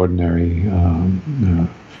extraordinary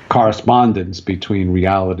correspondence between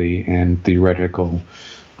reality and theoretical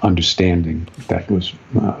understanding that was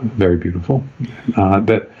very beautiful.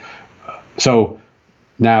 So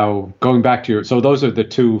now going back to so those are the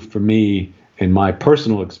two for me, in my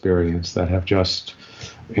personal experience, that have just,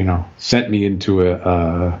 sent me into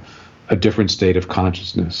a different state of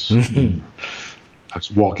consciousness. Mm-hmm. I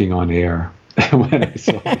was walking on air when I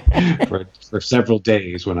saw for several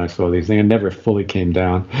days when I saw these things. I never fully came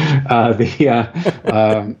down. But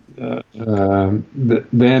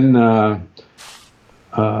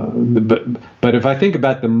if I think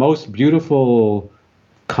about the most beautiful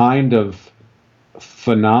kind of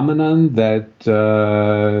phenomenon that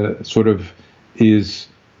sort of is,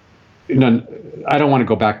 I don't want to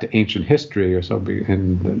go back to ancient history or something,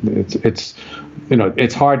 and it's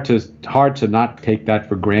hard to not take that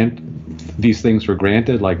for granted, these things for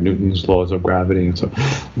granted, like Newton's laws of gravity and so,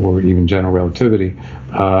 or even general relativity.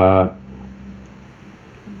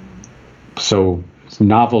 So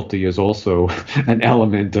novelty is also an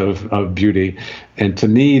element of beauty, and to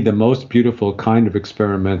me, the most beautiful kind of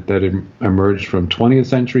experiment that emerged from 20th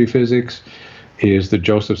century physics is the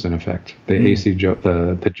Josephson effect,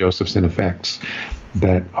 the Josephson effects,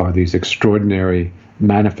 that are these extraordinary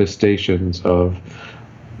manifestations of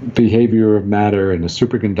behavior of matter in a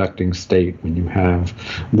superconducting state when you have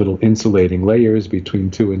little insulating layers between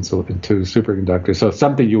two superconductors. So it's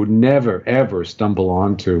something you would never, ever stumble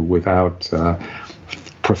onto without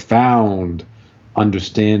profound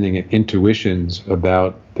understanding and intuitions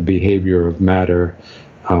about the behavior of matter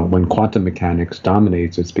when quantum mechanics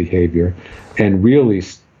dominates its behavior, and really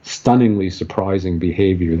stunningly surprising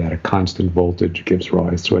behavior that a constant voltage gives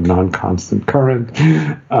rise to a non-constant current.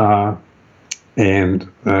 And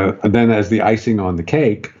then as the icing on the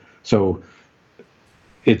cake, so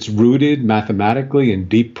it's rooted mathematically in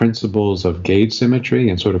deep principles of gauge symmetry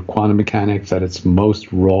and sort of quantum mechanics at its most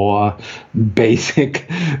raw, basic,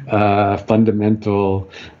 fundamental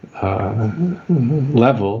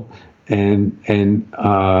level. And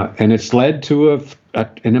it's led to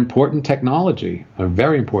an important technology, a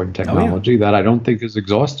very important technology that I don't think is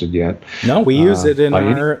exhausted yet. No, we use it in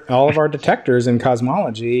all of our detectors in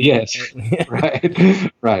cosmology. Yes,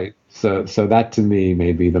 right. So that to me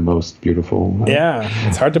may be the most beautiful. Yeah,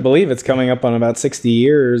 it's hard to believe it's coming up on about 60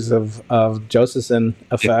 years of Josephson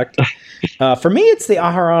effect. For me, it's the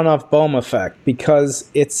Aharonov-Bohm effect, because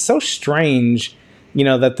it's so strange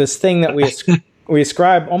that this thing that we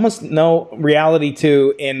ascribe almost no reality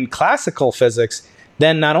to in classical physics,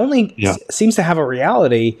 then not only seems to have a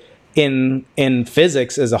reality in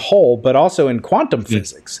physics as a whole, but also in quantum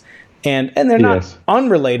physics. And they're not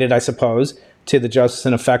unrelated, I suppose, to the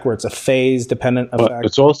Josephson effect, where it's a phase-dependent effect. But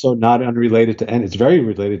it's also not unrelated to it's very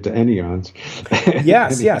related to anyons.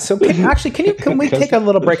 Yes, yeah. So can we take a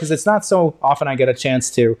little break, because it's not so often I get a chance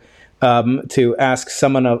to ask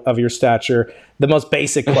someone of your stature the most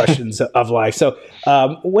basic questions of life. So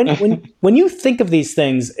when you think of these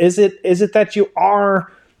things, is it that you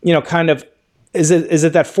are is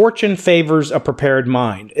it that fortune favors a prepared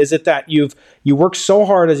mind? Is it that you worked so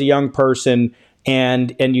hard as a young person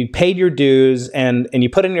and you paid your dues and you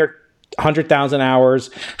put in your 100,000 hours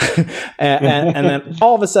and then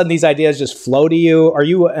all of a sudden these ideas just flow to you? Are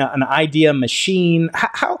you an idea machine?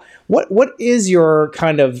 What is your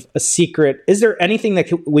kind of a secret? Is there anything that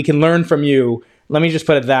we can learn from you? Let me just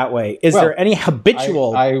put it that way. Is there any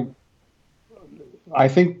habitual? I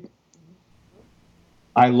think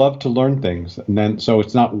I love to learn things, and then so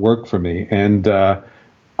it's not work for me. And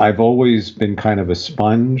I've always been kind of a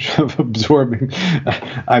sponge of absorbing.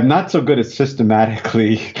 I'm not so good at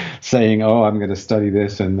systematically saying, "Oh, I'm going to study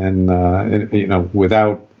this," and then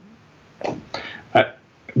without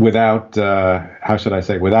how should I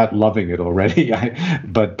say, without loving it already.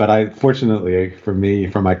 But I fortunately for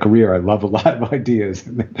my career, I love a lot of ideas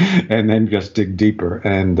and then just dig deeper.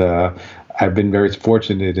 And I've been very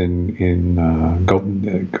fortunate in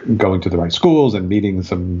going to the right schools and meeting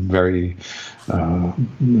some very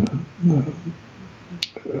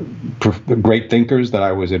great thinkers that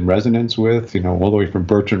I was in resonance with, all the way from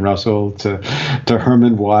Bertrand Russell to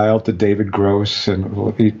Herman Weyl to David Gross,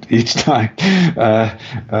 and each time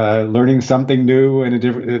learning something new and a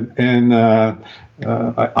different, and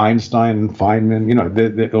Einstein and Feynman,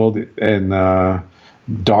 and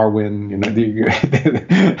Darwin. You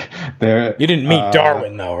didn't meet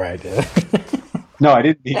Darwin though, right? No, I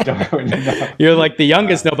didn't meet Darwin. No. You're like the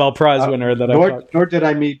youngest Nobel Prize winner that nor did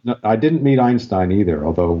I meet. I didn't meet Einstein either,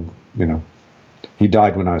 although he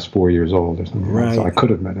died when I was 4 years old or something. Right. So I could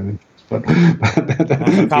have met him. But I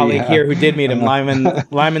have a colleague here who did meet him.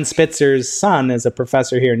 Lyman Spitzer's son is a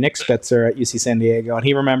professor here, Nick Spitzer at UC San Diego, and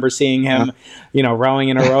he remembers seeing him, rowing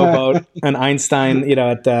in a rowboat, and Einstein,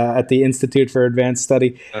 at the Institute for Advanced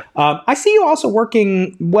Study. I see you also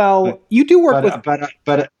working. Well, you do work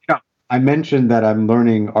but I mentioned that I'm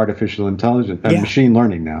learning artificial intelligence and machine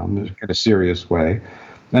learning now in a serious way,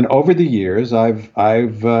 and over the years, I've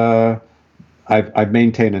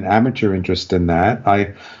maintained an amateur interest in that.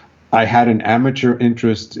 I had an amateur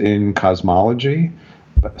interest in cosmology,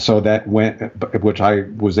 so which I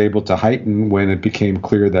was able to heighten when it became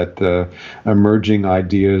clear that the emerging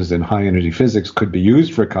ideas in high energy physics could be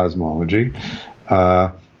used for cosmology.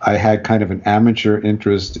 I had kind of an amateur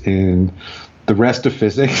interest in the rest of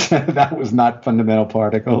physics. That was not fundamental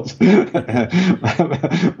particles. But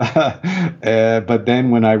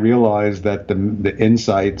then when I realized that the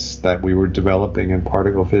insights that we were developing in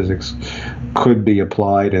particle physics could be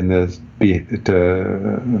applied to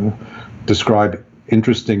describe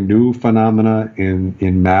interesting new phenomena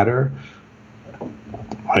in matter,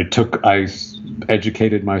 I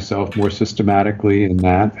educated myself more systematically in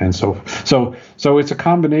that, and so it's a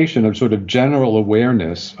combination of sort of general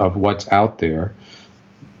awareness of what's out there,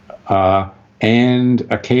 and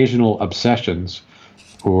occasional obsessions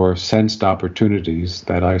or sensed opportunities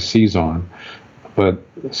that I seize on. But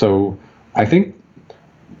so I think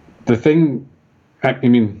the thing, I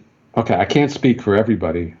can't speak for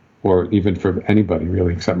everybody, or even for anybody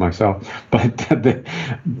really except myself. But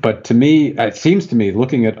to me, it seems to me,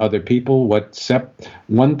 looking at other people,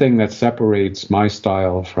 one thing that separates my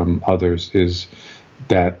style from others is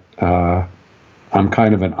that I'm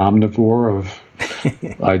kind of an omnivore of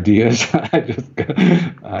ideas.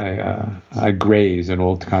 I graze in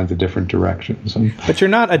all kinds of different directions. But you're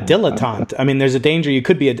not a dilettante. There's a danger you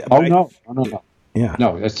could be a. No. Yeah.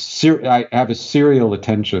 No, I have a serial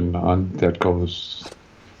attention on that goes.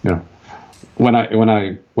 I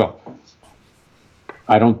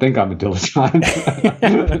don't think I'm a dilettante.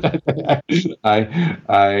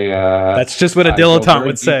 That's just what a dilettante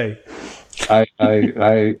would say.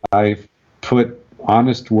 I put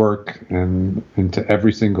honest work into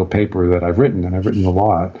every single paper that I've written, and I've written a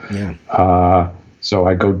lot. Yeah. So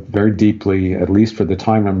I go very deeply, at least for the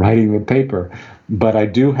time I'm writing the paper. But I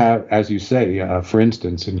do have, as you say, for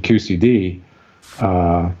instance, in QCD,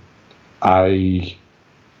 I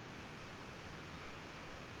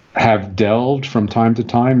have delved from time to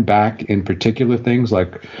time back in particular things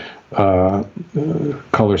like color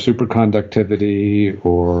superconductivity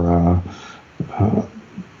or well,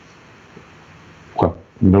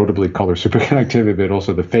 notably color superconductivity, but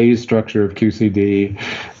also the phase structure of QCD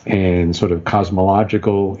and sort of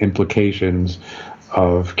cosmological implications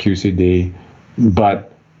of QCD. But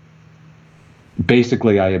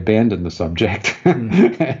basically, I abandoned the subject and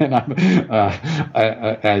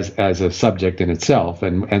as a subject in itself,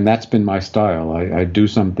 and that's been my style. I do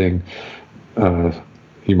something,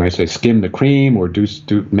 you might say, skim the cream, or do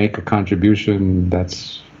make a contribution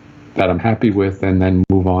that I'm happy with, and then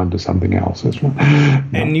move on to something else as well.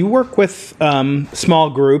 And you work with small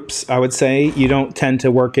groups, I would say. You don't tend to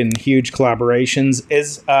work in huge collaborations.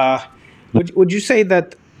 Would you say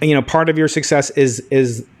that part of your success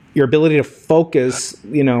is your ability to focus,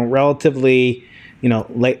 relatively,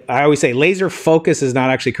 I always say laser focus is not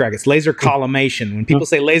actually correct. It's laser collimation. When people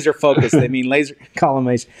say laser focus, they mean laser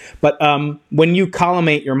collimation. But when you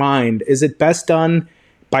collimate your mind, is it best done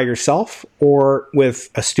by yourself or with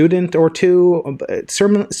a student or two?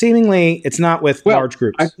 Seemingly, it's not with large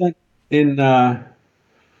groups.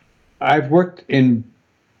 I've worked in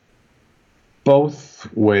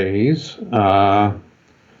both ways.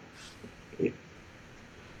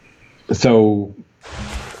 So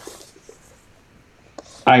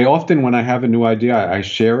I often, when I have a new idea, I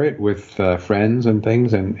share it with friends and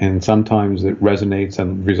things, and sometimes it resonates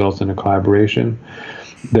and results in a collaboration.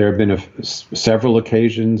 There have been several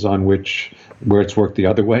occasions where it's worked the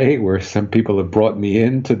other way, where some people have brought me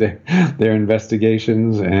into their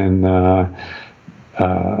investigations, and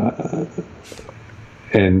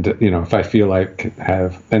if I feel like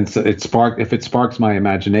if it sparks my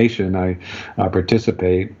imagination, I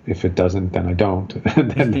participate. If it doesn't, then I don't.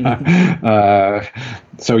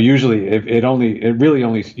 So usually, it really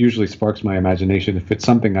only usually sparks my imagination if it's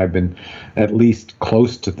something I've been at least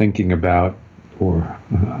close to thinking about, or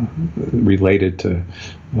related to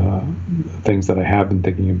things that I have been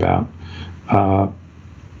thinking about.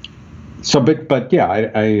 But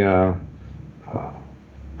yeah,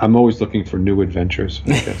 I'm always looking for new adventures, I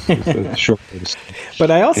guess, is the short way to say. But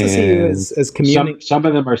I also see you as communicating. Some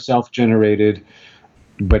of them are self-generated,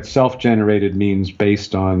 but self-generated means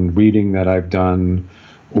based on reading that I've done,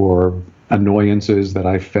 or annoyances that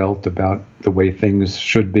I felt about the way things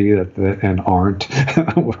should be and aren't,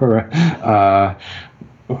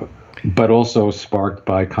 but also sparked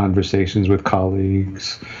by conversations with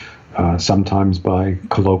colleagues, sometimes by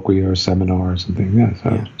colloquia or seminars and things. Yeah,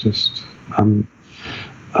 so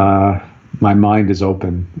my mind is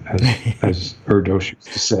open, as Erdos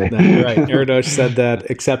used to say. That's right. Erdos said that,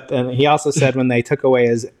 and he also said when they took away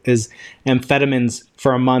his amphetamines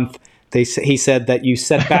for a month, he said that you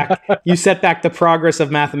set back the progress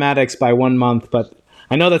of mathematics by 1 month. But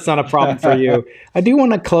I know that's not a problem for you. I do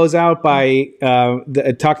want to close out by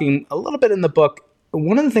talking a little bit in the book.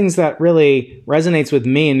 One of the things that really resonates with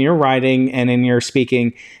me in your writing and in your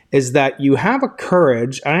speaking is that you have a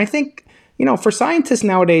courage, and I think, for scientists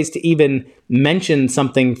nowadays to even mention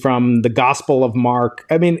something from the Gospel of Mark,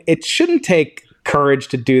 I mean, it shouldn't take courage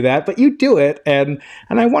to do that, but you do it. And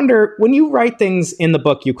I wonder, when you write things in the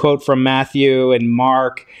book, you quote from Matthew and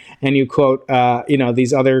Mark, and you quote,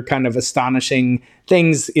 these other kind of astonishing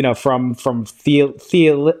things, from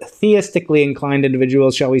theistically inclined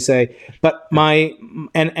individuals, shall we say. But I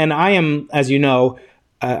am, as you know,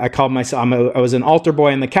 I called myself, I was an altar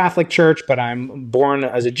boy in the Catholic Church, but I'm born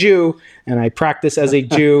as a Jew and I practice as a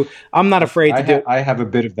Jew. I'm not afraid to do. I have a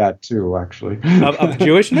bit of that too, actually. Of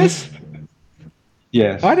Jewishness?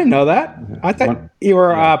 Yes. I didn't know that. I thought you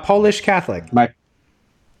were a Polish Catholic.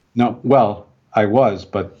 Well, I was,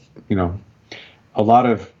 but a lot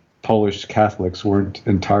of Polish Catholics weren't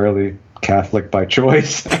entirely Catholic by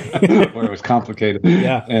choice, or it was complicated.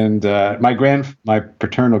 Yeah. And my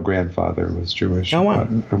paternal grandfather was Jewish. Oh, wow.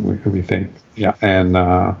 We think. Yeah. And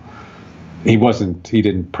he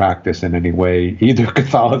didn't practice in any way either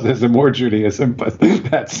Catholicism or Judaism, but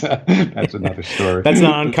that's another story. That's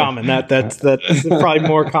not uncommon. That's probably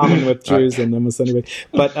more common with Jews than almost anybody.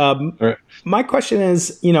 But my question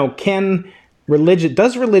is,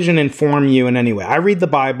 does religion inform you in any way? I read the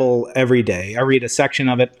Bible every day. I read a section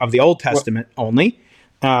of it, of the Old Testament only,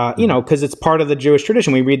 because it's part of the Jewish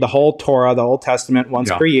tradition. We read the whole Torah, the Old Testament, once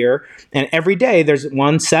per year. And every day there's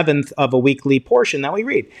 1/7 of a weekly portion that we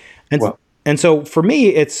read. And so for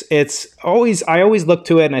me, I always look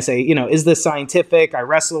to it and I say, is this scientific? I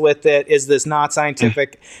wrestle with it. Is this not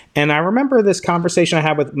scientific? And I remember this conversation I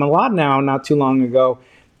had with Mlad not too long ago.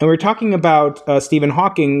 And we were talking about Stephen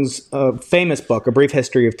Hawking's famous book, A Brief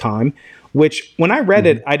History of Time, which when I read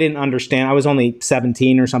it, I didn't understand. I was only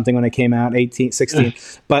 17 or something when it came out, 18, 16.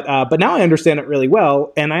 But now I understand it really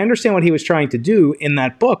well. And I understand what he was trying to do in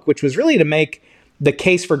that book, which was really to make the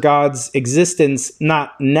case for God's existence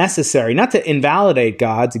not necessary, not to invalidate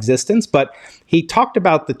God's existence, but he talked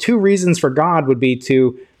about the two reasons for God would be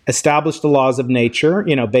to establish the laws of nature,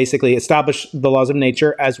 basically establish the laws of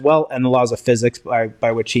nature as well, and the laws of physics,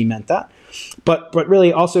 by which he meant that, but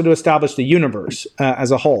really also to establish the universe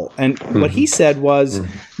as a whole. And what he said was,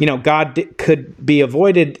 God could be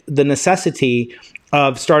avoided the necessity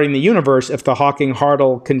of starting the universe if the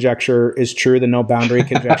Hawking-Hartle conjecture is true, the no boundary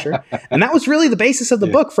conjecture. And that was really the basis of the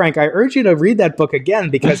book, Frank. I urge you to read that book again,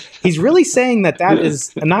 because he's really saying that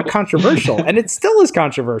is not controversial, and it still is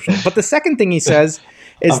controversial. But the second thing he says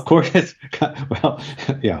is... Of course,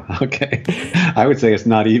 yeah, okay. I would say it's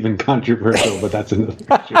not even controversial, but that's another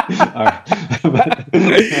question.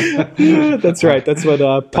 That's right. That's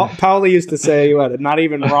what Pauli used to say, not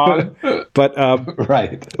even wrong, but...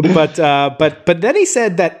 right. But then he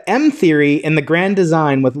said that M theory in the grand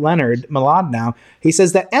design with Leonard Mlodinow, he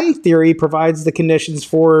says that M theory provides the conditions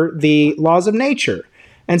for the laws of nature.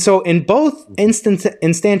 And so in both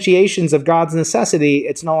instantiations of God's necessity,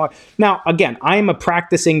 it's no... Now, again, I'm a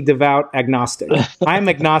practicing devout agnostic. I'm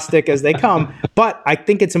agnostic as they come, but I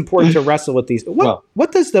think it's important to wrestle with these.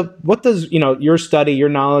 What does your study, your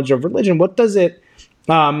knowledge of religion, what does it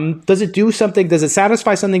do something? Does it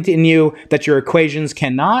satisfy something in you that your equations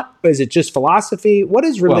cannot? Is it just philosophy? What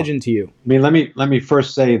is religion to you? I mean, let me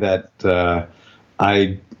first say that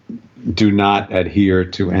I do not adhere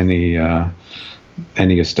to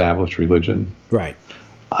any established religion. Right.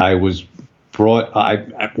 I was brought.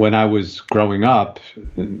 When I was growing up,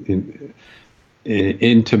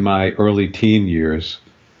 into my early teen years,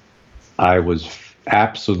 I was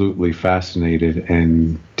absolutely fascinated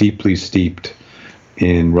and deeply steeped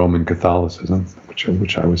in Roman Catholicism,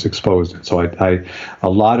 which I was exposed to. So a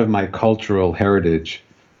lot of my cultural heritage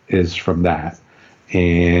is from that,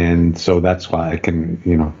 and so that's why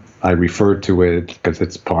I refer to it, because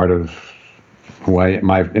it's part of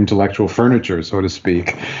my intellectual furniture, so to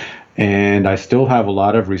speak. And I still have a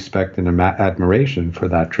lot of respect and admiration for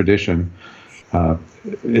that tradition.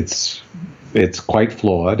 It's quite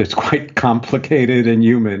flawed. It's quite complicated and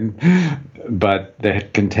human, but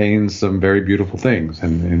it contains some very beautiful things.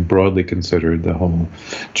 And broadly considered, the whole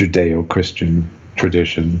Judeo-Christian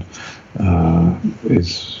tradition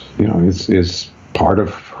is part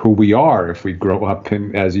of who we are if we grow up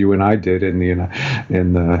as you and I did in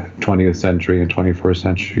the 20th century and 21st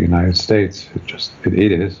century United States.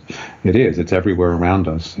 It is. It's everywhere around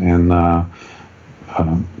us, and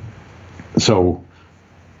so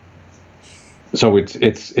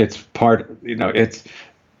it's part. It's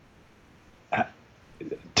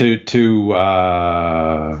to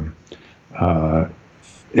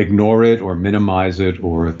ignore it or minimize it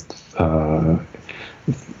or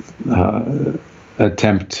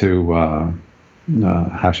attempt to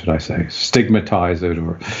how should I say, stigmatize it,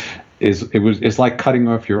 or it's like cutting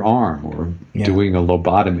off your arm or doing a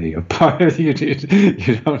lobotomy. A part of you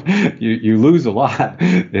lose a lot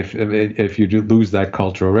if you do lose that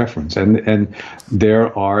cultural reference. And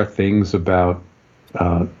there are things about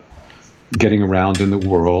getting around in the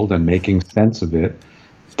world and making sense of it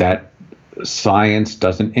that science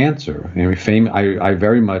doesn't answer. I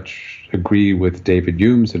very much agree with David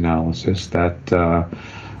Hume's analysis that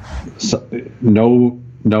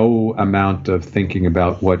no amount of thinking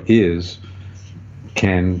about what is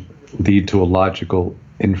can lead to a logical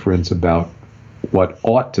inference about what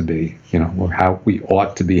ought to be, or how we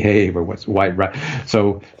ought to behave, or what's right.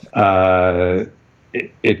 So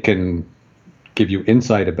it can give you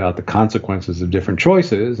insight about the consequences of different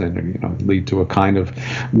choices and lead to a kind of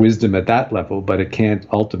wisdom at that level, but it can't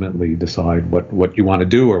ultimately decide what you want to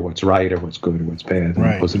do or what's right or what's good or what's bad.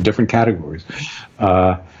 Right. Those are different categories.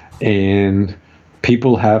 And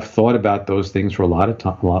people have thought about those things for a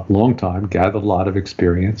long time, gathered a lot of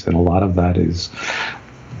experience, and a lot of that is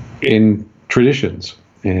in traditions,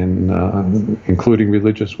 and including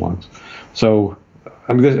religious ones. So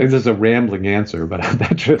I mean, this is a rambling answer, but I'm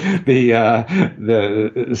not sure.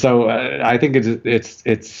 So I think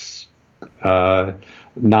it's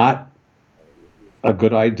not a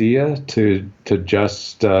good idea to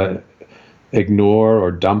just ignore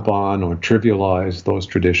or dump on or trivialize those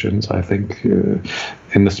traditions. I think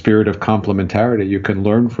in the spirit of complementarity, you can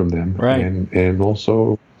learn from them, right, and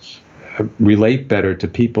also relate better to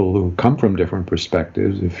people who come from different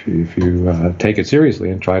perspectives if you take it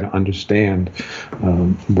seriously and try to understand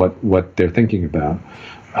what they're thinking about.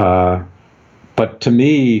 But to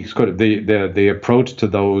me, sort of the approach to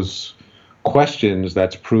those questions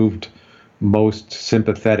that's proved most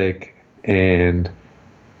sympathetic and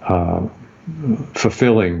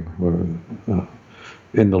fulfilling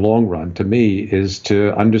in the long run, to me, is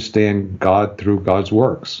to understand God through God's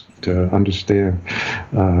works, to understand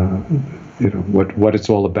what it's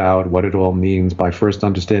all about, what it all means, by first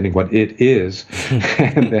understanding what it is,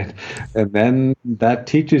 and then that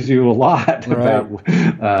teaches you a lot about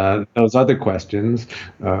those other questions.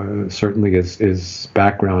 Certainly, is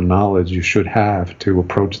background knowledge you should have to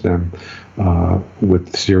approach them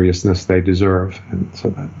with the seriousness they deserve, and so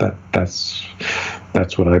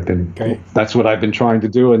that's what I've been trying to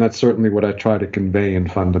do, and that's certainly what I try to convey in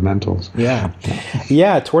Fundamentals. Yeah.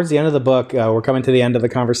 Towards the end of the book, we're coming to the end of the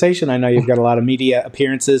conversation. I know you've got a lot of media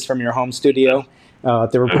appearances from your home studio,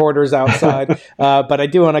 the reporters outside, but I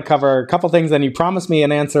do want to cover a couple things. And you promised me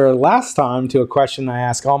an answer last time to a question I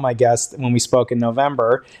ask all my guests when we spoke in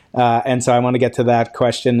November, and so I want to get to that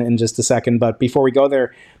question in just a second. But before we go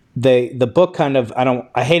there, the book kind of,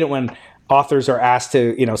 I hate it when authors are asked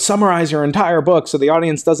to, summarize your entire book so the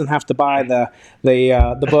audience doesn't have to buy the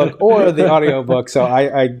book or the audio book. So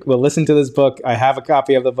I will listen to this book. I have a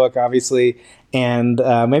copy of the book, obviously, and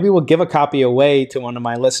maybe we'll give a copy away to one of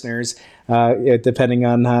my listeners, depending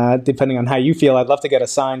on how you feel. I'd love to get a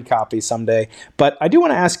signed copy someday. But I do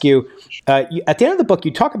want to ask you, at the end of the book,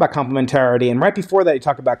 you talk about complementarity, and right before that, you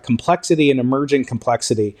talk about complexity and emerging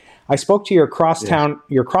complexity. I spoke to your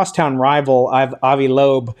crosstown rival, Avi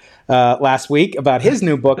Loeb, last week about his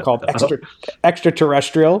new book called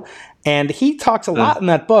Extraterrestrial. And he talks a lot in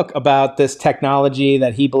that book about this technology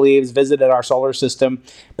that he believes visited our solar system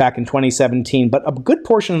back in 2017. But a good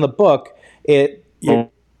portion of the book,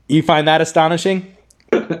 you find that astonishing?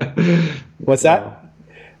 What's that?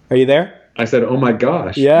 Are you there? I said, "Oh my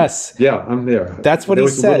gosh!" Yes. Yeah, I'm there. That's what he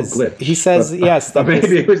says. He says, "Yes."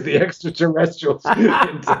 Maybe it was the extraterrestrials. Well,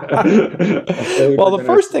 the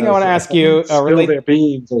first thing I want to ask you, their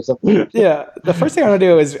beans or something. Yeah, the first thing I want to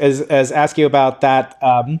do is ask you about that.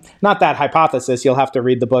 Not that hypothesis. You'll have to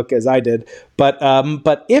read the book as I did. But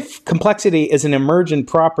if complexity is an emergent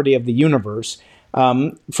property of the universe.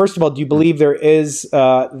 First of all, do you believe there is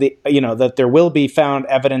that there will be found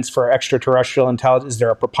evidence for extraterrestrial intelligence? Is there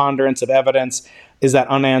a preponderance of evidence? Is that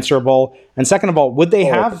unanswerable? And second of all, would they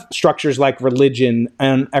have structures like religion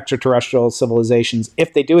and extraterrestrial civilizations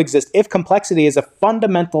if they do exist? If complexity is a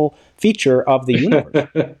fundamental feature of the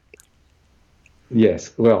universe?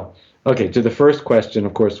 Yes. Well, okay. To the first question,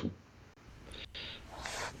 of course.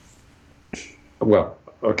 Well.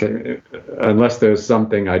 Okay, unless there's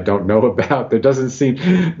something I don't know about, there doesn't seem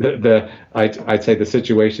I'd say the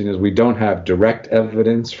situation is we don't have direct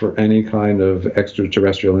evidence for any kind of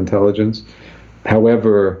extraterrestrial intelligence.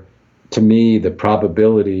 However, to me, the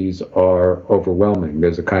probabilities are overwhelming.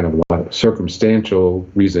 There's a kind of a lot of circumstantial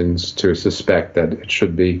reasons to suspect that it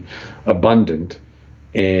should be abundant,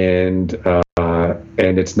 and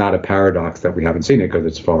it's not a paradox that we haven't seen it because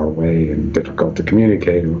it's far away and difficult to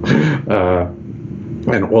communicate.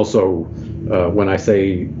 And also, when I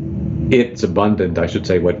say it's abundant, I should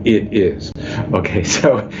say what it is. Okay,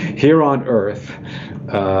 so here on Earth,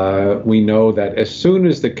 we know that as soon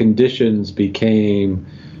as the conditions became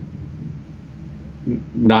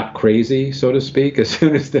not crazy, so to speak, as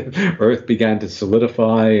soon as the Earth began to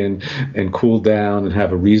solidify and cool down and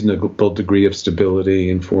have a reasonable degree of stability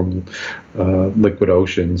and form liquid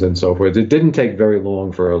oceans and so forth, it didn't take very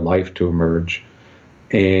long for a life to emerge.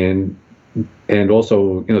 And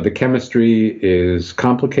also, the chemistry is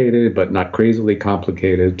complicated, but not crazily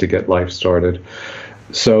complicated to get life started.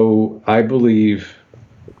 So I believe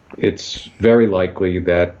it's very likely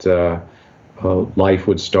that life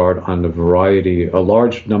would start on a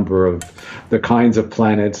large number of the kinds of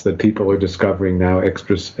planets that people are discovering now,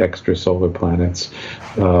 extrasolar planets,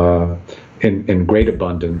 in great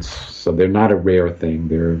abundance. So they're not a rare thing.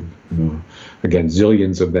 They're, again,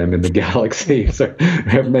 zillions of them in the galaxy. So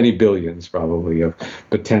we have many billions, probably, of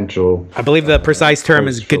potential. I believe the precise term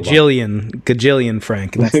is gajillion,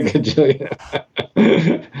 Frank. That's gajillion.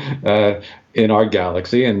 In our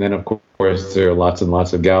galaxy, and then of course there are lots and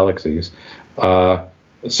lots of galaxies.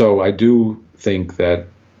 So I do think that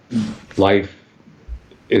life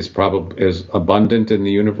is abundant in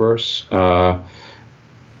the universe.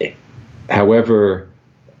 However,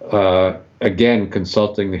 again,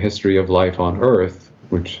 consulting the history of life on Earth,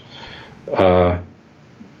 which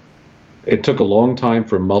it took a long time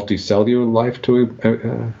for multicellular life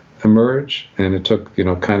to emerge, and it took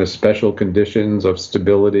kind of special conditions of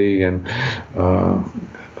stability and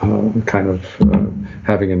kind of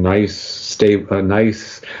having a nice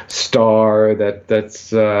star that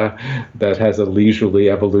has a leisurely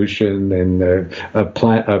evolution, and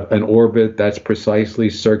an orbit that's precisely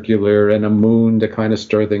circular, and a moon to kind of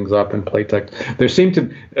stir things up and play tech. There seemed to,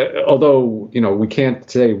 although we can't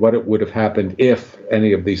say what it would have happened if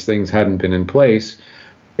any of these things hadn't been in place.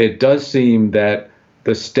 It does seem that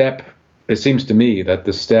it seems to me that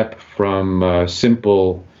the step from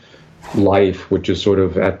simple life, which is sort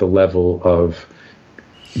of at the level of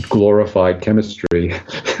glorified chemistry,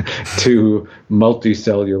 to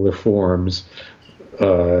multicellular forms,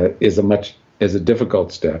 is a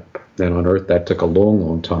difficult step. And on Earth, that took a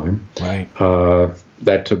long time. Right.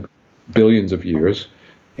 That took billions of years,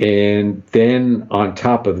 and then on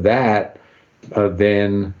top of that,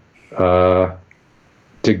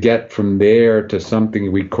 to get from there to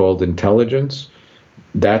something we called intelligence,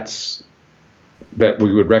 that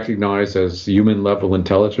we would recognize as human level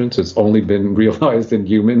intelligence. It's only been realized in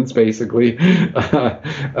humans, basically,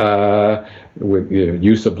 with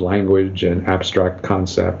use of language and abstract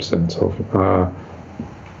concepts and so forth.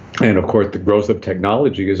 And of course, the growth of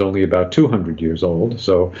technology is only about 200 years old,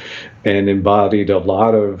 and embodied a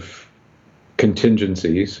lot of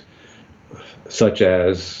contingencies, such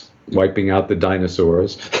as wiping out the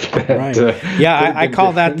dinosaurs. Right. I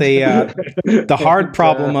call that the hard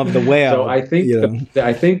problem of the whale. So I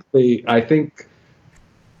think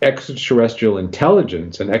extraterrestrial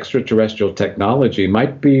intelligence and extraterrestrial technology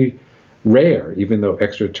might be rare, even though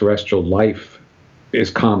extraterrestrial life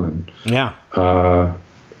is common. Yeah.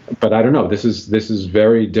 But I don't know. This is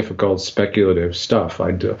very difficult speculative stuff.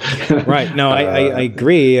 I do. Right. No, I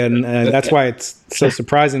agree, and that's why it's so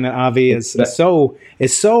surprising that Avi is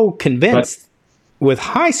so convinced with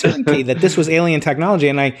high certainty that this was alien technology.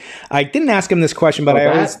 And I didn't ask him this question, but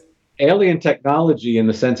alien technology in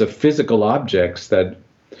the sense of physical objects that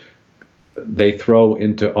they throw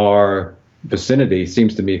into our vicinity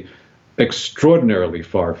seems to me extraordinarily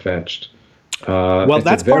far-fetched.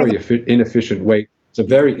 That's a very inefficient way. It's a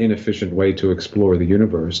very inefficient way to explore the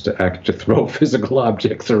universe, to throw physical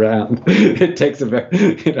objects around. It takes a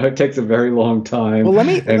very long time. Well,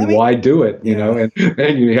 why do it?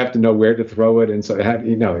 And you have to know where to throw it, and so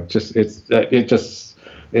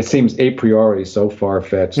it seems a priori so far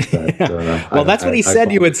fetched that. Well, that's what he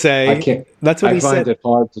said. You would say. I find it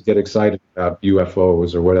hard to get excited about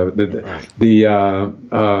UFOs or whatever.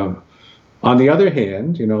 On the other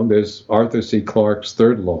hand, there's Arthur C. Clarke's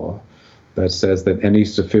third law, that says that any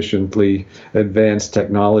sufficiently advanced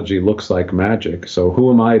technology looks like magic. So who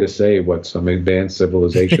am I to say what some advanced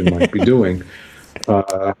civilization might be doing?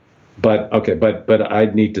 But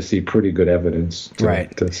I'd need to see pretty good evidence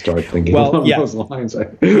to start thinking along those lines.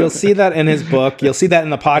 You'll see that in his book. You'll see that in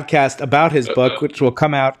the podcast about his book, which will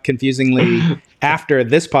come out confusingly after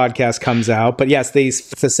this podcast comes out. But yes, the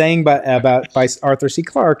saying by Arthur C.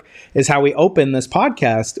 Clarke is how we open this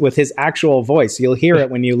podcast, with his actual voice. You'll hear it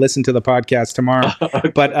when you listen to the podcast tomorrow.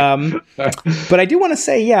 But I do want to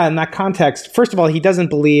say, in that context, first of all, he doesn't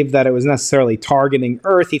believe that it was necessarily targeting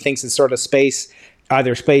Earth. He thinks it's sort of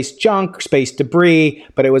either space junk or space debris,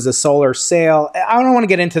 but it was a solar sail. I don't want to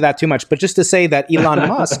get into that too much, but just to say that Elon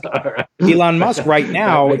Musk right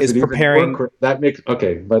now is preparing. All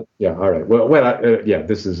right. Well,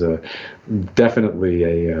 this is definitely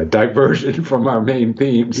a diversion from our main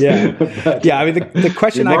themes. Yeah. I mean, the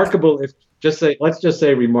question. Let's just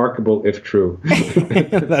say remarkable if true.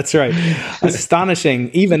 That's right. Astonishing,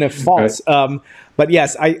 even if false. But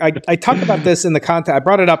yes, I talk about this in the context. I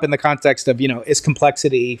brought it up in the context of, is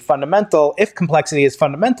complexity fundamental? If complexity is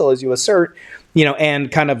fundamental, as you assert,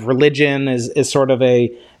 and kind of religion is sort of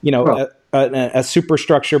a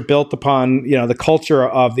superstructure built upon, the culture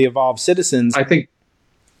of the evolved citizens. I think.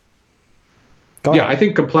 I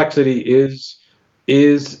think complexity is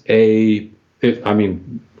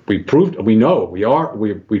we proved it. We are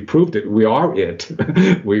it.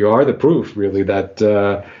 We are the proof, really,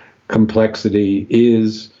 that complexity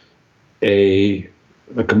is a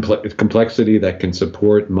complexity that can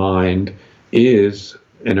support mind, is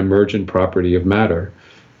an emergent property of matter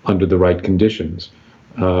under the right conditions.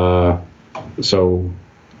 So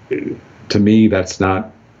to me, that's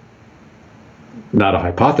not a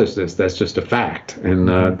hypothesis. That's just a fact, and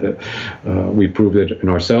we prove it in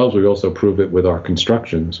ourselves. We also prove it with our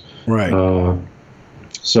constructions. Right.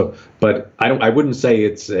 But I wouldn't say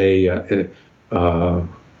it's a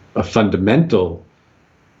fundamental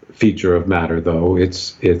feature of matter, though.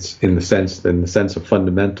 It's in the sense of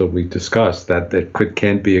fundamental we discussed, that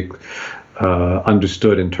can be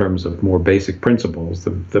understood in terms of more basic principles.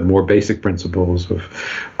 The more basic principles of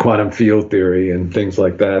quantum field theory and things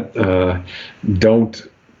like that don't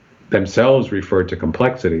themselves refer to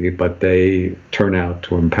complexity, but they turn out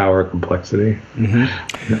to empower complexity.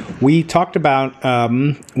 Mm-hmm. We talked about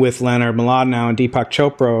with Leonard Mlodinow and Deepak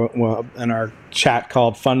Chopra in our chat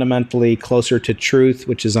called Fundamentally Closer to Truth,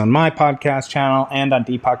 which is on my podcast channel and on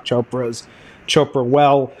Deepak Chopra's Chopra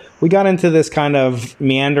Well. We got into this kind of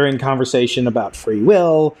meandering conversation about free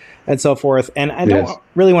will and so forth. And I don't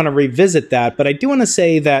really want to revisit that, but I do want to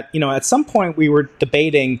say that, at some point we were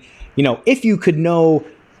debating, if you could know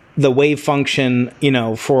the wave function,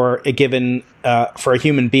 for a given, for a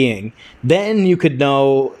human being, then you could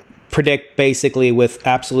predict basically with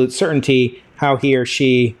absolute certainty how he or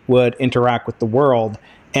she would interact with the world.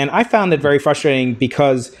 And I found it very frustrating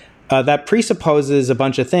because that presupposes a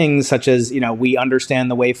bunch of things, such as, we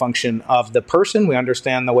understand the wave function of the person, we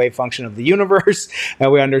understand the wave function of the universe,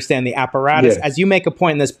 we understand the apparatus. Yes. As you make a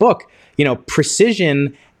point in this book,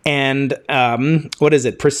 precision and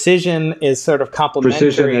precision is sort of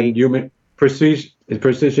complementary.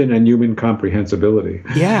 Precision and human comprehensibility.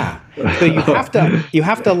 Yeah. So you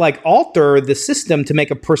have to like alter the system to make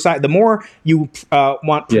a precise. The more you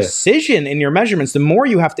want precision in your measurements, the more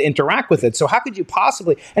you have to interact with it. So how could you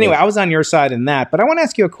possibly? Anyway, I was on your side in that, but I want to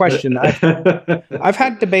ask you a question. I've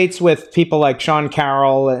had debates with people like Sean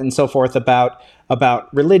Carroll and so forth about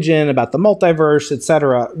religion, about the multiverse,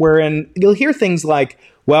 etc., wherein you'll hear things like,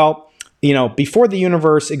 well, before the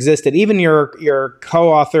universe existed, even your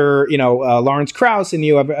co-author, Lawrence Krauss and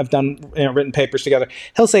you have done written papers together.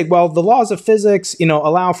 He'll say, well, the laws of physics,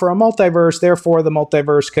 allow for a multiverse, therefore the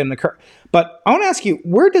multiverse can occur. But I want to ask you,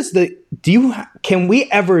 can we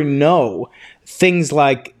ever know things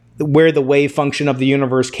like where the wave function of the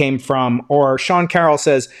universe came from? Or Sean Carroll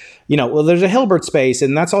says, well, there's a Hilbert space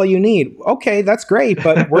and that's all you need. Okay, that's great.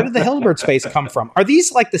 But where did the Hilbert space come from? Are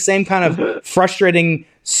these like the same kind of frustrating,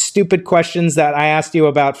 stupid questions that I asked you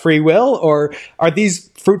about free will? Or are these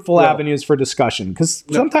fruitful avenues for discussion? Because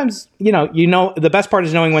sometimes, the best part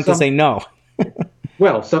is knowing when to say no.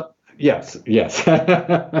 Yes. You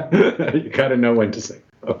got to know when to say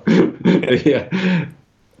no. Yeah.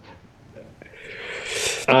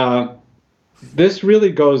 This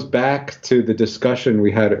really goes back to the discussion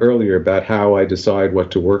we had earlier about how I decide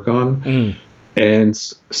what to work on. And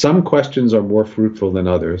some questions are more fruitful than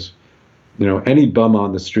others. Any bum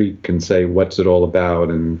on the street can say, what's it all about?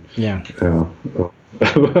 And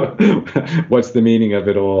what's the meaning of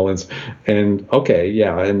it all? And okay,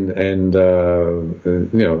 yeah. And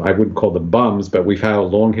I wouldn't call them bums, but we've had a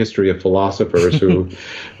long history of philosophers who,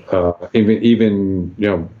 even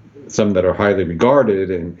some that are highly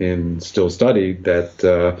regarded and still studied that,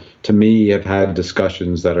 to me, have had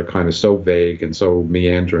discussions that are kind of so vague and so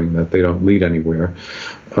meandering that they don't lead anywhere.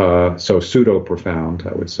 So pseudo-profound,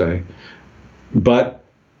 I would say. But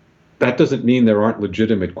that doesn't mean there aren't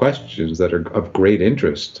legitimate questions that are of great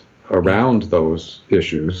interest around those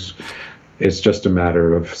issues. It's just a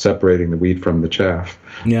matter of separating the wheat from the chaff.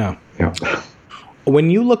 Yeah. When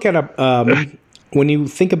you look at when you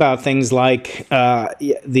think about things like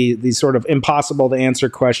the sort of impossible to answer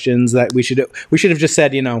questions that we should have just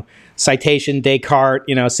said, citation Descartes,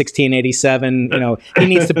 1687, he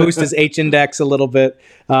needs to boost his H index a little bit.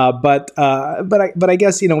 But I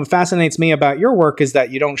guess, what fascinates me about your work is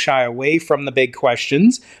that you don't shy away from the big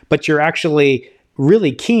questions, but you're actually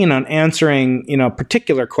really keen on answering,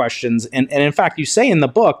 particular questions. And in fact, you say in the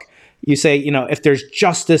book, if there's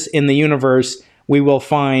justice in the universe, we will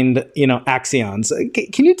find, axions.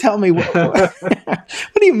 Can you tell me what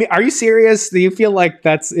do you mean? Are you serious? Do you feel like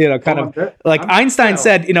that's, Einstein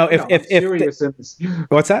said,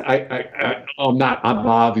 what's that? I'm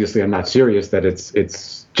not serious that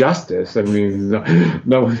it's justice. I mean,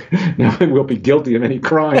 no one will be guilty of any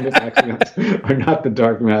crime if axions are not the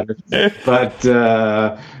dark matter. But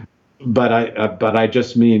I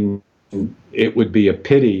just mean it would be a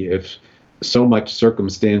pity if so much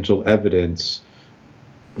circumstantial evidence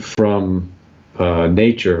from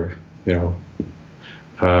nature,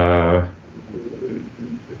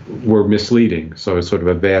 were misleading. So it's sort of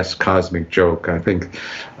a vast cosmic joke. I think,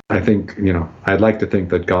 I'd like to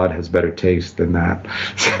think that God has better taste than that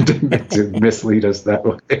to mislead us that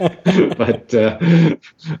way. But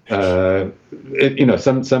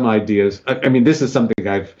some ideas. I mean, this is something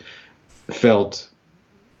I've felt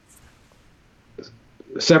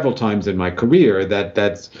several times in my career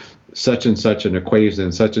that's such and such an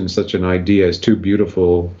equation, such and such an idea is too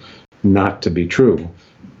beautiful not to be true.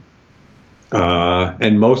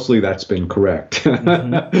 And mostly that's been correct.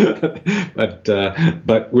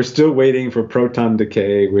 But we're still waiting for proton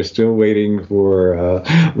decay. We're still waiting for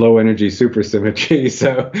low energy supersymmetry.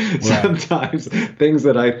 So sometimes things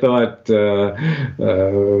that I thought,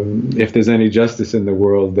 if there's any justice in the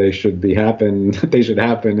world, they should happen.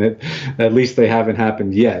 At least they haven't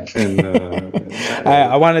happened yet. And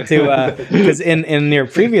I wanted to, because in your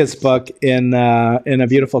previous book, in A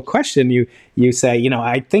Beautiful Question, you say,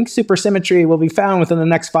 I think supersymmetry will be found within the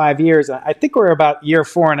next 5 years. I think we're about year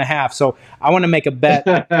 4.5. So I want to make a bet.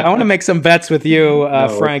 I want to make some bets with you,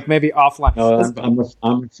 Frank, maybe offline. No,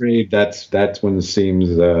 I'm afraid that's when it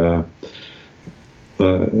seems,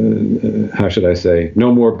 how should I say,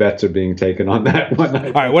 no more bets are being taken on that one.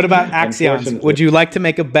 All right. What about axions? Would you like to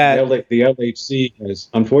make a bet? The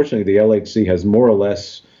LHC has more or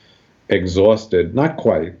less exhausted, not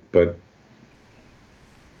quite, but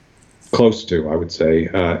close to, I would say,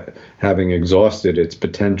 having exhausted its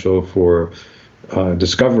potential for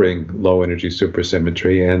discovering low energy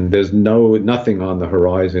supersymmetry, and there's nothing on the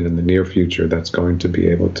horizon in the near future that's going to be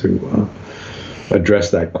able to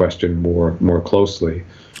address that question more closely.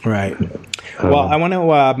 Right. Well, I want to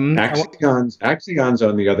axions,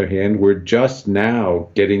 on the other hand, we're just now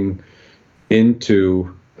getting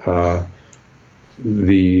into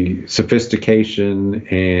the sophistication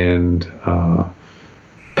and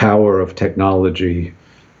power of technology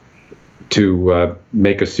to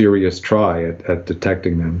make a serious try at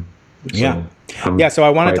detecting them. So, so I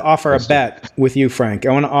wanted to offer a bet with you, Frank.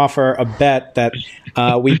 I want to offer a bet that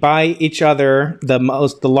we buy each other the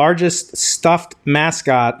largest stuffed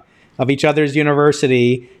mascot of each other's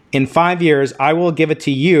university. In 5 years, I will give it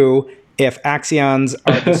to you if axions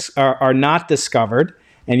are not discovered,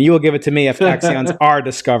 and you will give it to me if axions are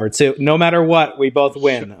discovered. So no matter what, we both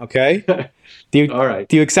win. Okay? All right.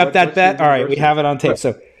 Do you accept that bet? All right, we have it on tape.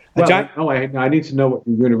 So, I need to know what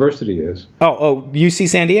your university is. Oh, UC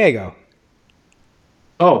San Diego.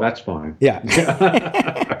 Oh, that's fine. Yeah.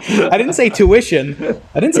 I didn't say tuition.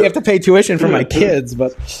 I didn't say you have to pay tuition for my kids,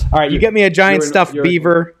 but all right, you get me a giant stuffed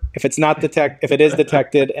beaver if it is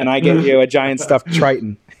detected, and I get you a giant stuffed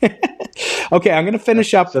Triton. Okay, I'm going to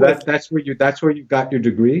finish up. So that's where you got your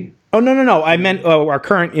degree? Oh, no. I meant our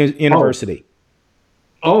current university.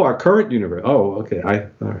 Oh, our current university. Oh, okay.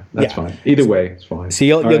 That's fine. Either way, it's fine. So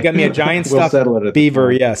you'll get me a giant stuffed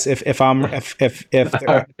beaver. Yes, if All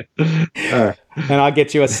right. And I'll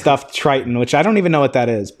get you a stuffed Triton, which I don't even know what that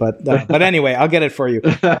is, but anyway, I'll get it for you.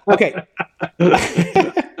 Okay.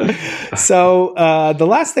 So the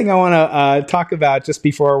last thing I want to talk about just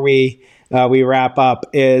before we wrap up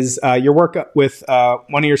is your work with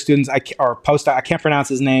one of your students or postdoc. I can't pronounce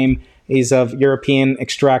his name. He's of European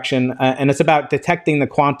extraction, and it's about detecting the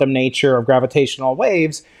quantum nature of gravitational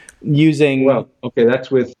waves using. Well, okay,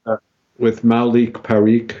 that's with Maulik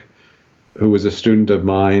Parikh, who was a student of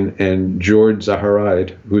mine, and George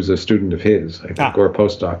Zaharide, who's a student of his, I think, or a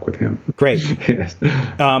postdoc with him. Great. Yes.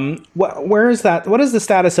 Where is that? What is the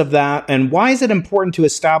status of that, and why is it important to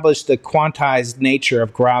establish the quantized nature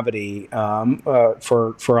of gravity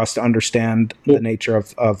for us to understand the nature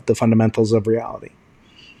of the fundamentals of reality?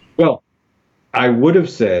 Well, I would have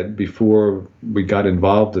said before we got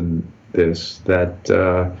involved in this that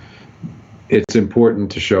it's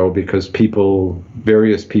important to show because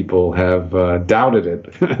various people have doubted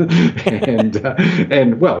it,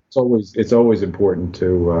 and well, it's always important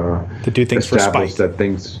to do things establish that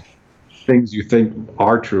things you think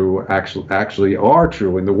are true actually are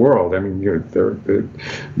true in the world. I mean,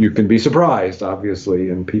 you can be surprised, obviously,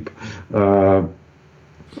 in people,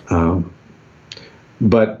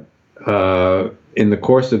 but in the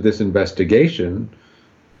course of this investigation,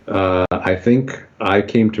 I think I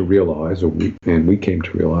came to realize, we came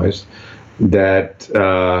to realize, that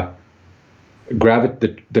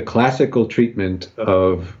the classical treatment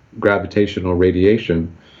of gravitational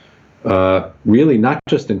radiation, really not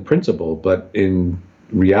just in principle, but in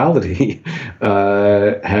reality,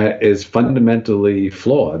 is fundamentally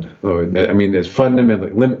flawed. Is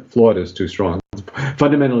fundamentally flawed is too strong. It's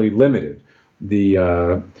fundamentally limited.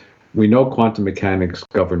 We know quantum mechanics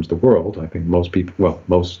governs the world. I think most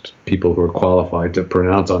people who are qualified to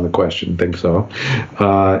pronounce on the question think so.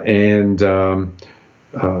 And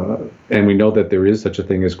we know that there is such a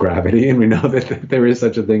thing as gravity, and we know that there is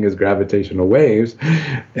such a thing as gravitational waves.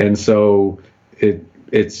 And so it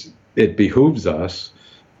behooves us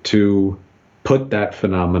to put that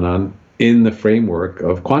phenomenon in the framework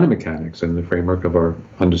of quantum mechanics, in the framework of our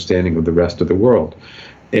understanding of the rest of the world.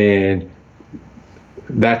 And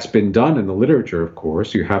that's been done in the literature, of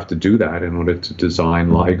course. You have to do that in order to design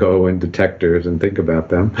LIGO and detectors and think about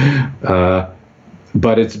them.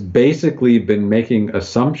 but it's basically been making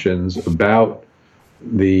assumptions about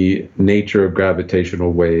the nature of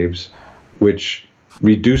gravitational waves, which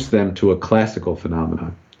reduce them to a classical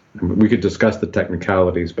phenomenon. We could discuss the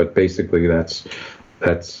technicalities, but basically that's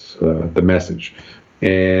the message.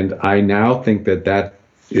 And I now think that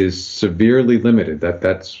is severely limited.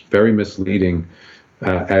 That's very misleading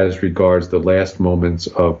as regards the last moments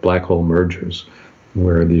of black hole mergers,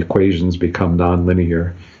 where the equations become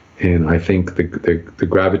nonlinear. And I think the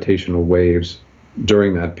gravitational waves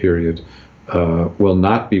during that period will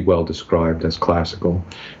not be well described as classical.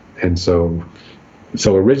 And so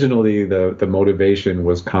originally the motivation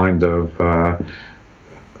was kind of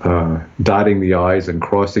dotting the I's and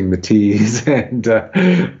crossing the T's, and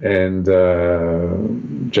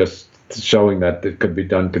just showing that it could be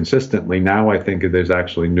done consistently. Now I think there's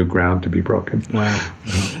actually new ground to be broken. Wow.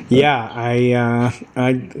 Yeah,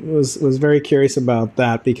 I was very curious about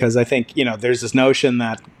that, because I think, there's this notion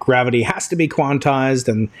that gravity has to be quantized,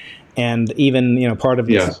 and even, part of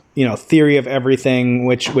this, theory of everything,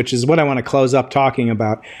 which is what I want to close up talking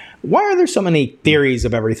about. Why are there so many theories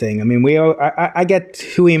of everything? I mean, I get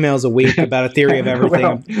 2 emails a week about a theory of everything.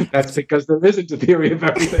 Well, that's because there isn't a theory of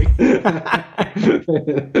everything.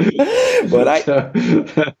 But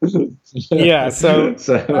so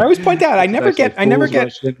I always point out I never get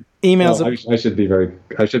emails. Well,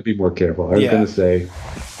 I should be more careful. I was going to say,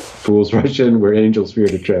 fools rush in where angels fear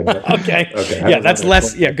to tread. Okay. Yeah, that's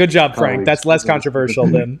less. Yeah, good job, Frank. That's less controversial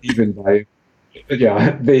than even by.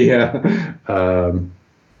 Yeah,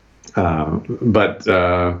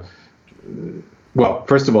 well,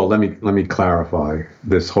 first of all, let me clarify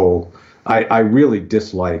this whole. I really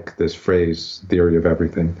dislike this phrase "theory of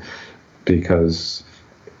everything," because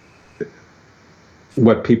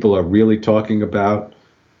what people are really talking about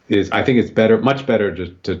is, I think it's much better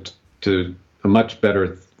to a much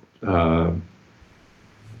better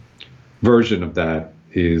version of that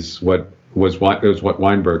is what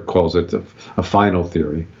Weinberg calls it, a final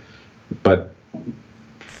theory. But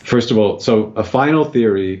first of all, so a final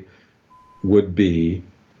theory would be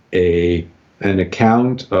an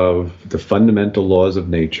account of the fundamental laws of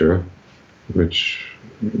nature, which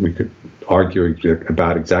we could argue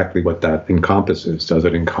about exactly what that encompasses. Does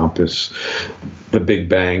it encompass the Big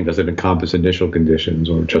Bang? Does it encompass initial conditions,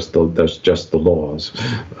 or just the laws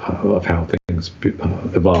of how things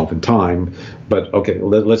evolve in time? But okay,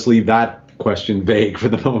 let's leave that question vague for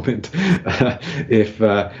the moment.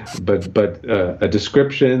 But a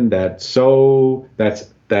description that's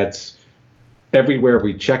everywhere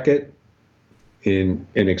we check it in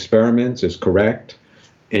experiments is correct,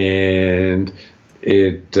 and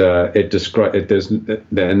there's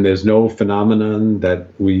no phenomenon that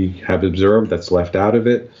we have observed that's left out of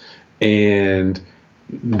it, and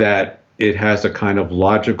that it has a kind of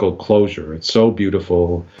logical closure. It's so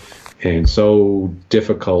beautiful and so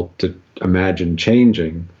difficult to imagine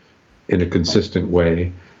changing in a consistent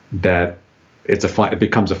way that it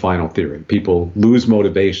becomes a final theory. People lose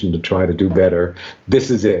motivation to try to do better.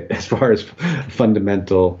 This is it, as far as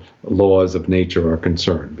fundamental laws of nature are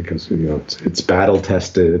concerned, because it's battle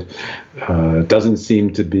tested, doesn't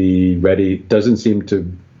seem to be ready, doesn't seem to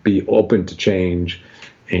be open to change,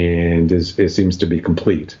 and it seems to be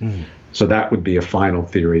complete. So that would be a final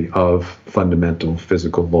theory of fundamental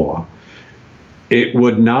physical law. It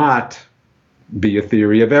would not be a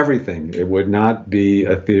theory of everything. It would not be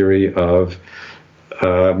a theory of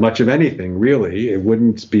much of anything, really. It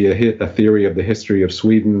wouldn't be a theory of the history of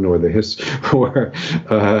Sweden, or or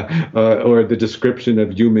the description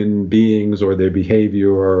of human beings or their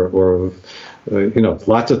behavior, or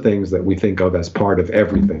lots of things that we think of as part of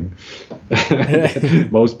everything.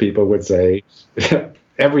 Most people would say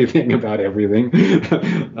everything about everything.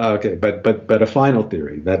 Okay, but a final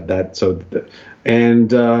theory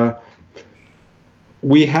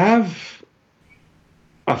we have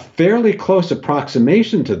a fairly close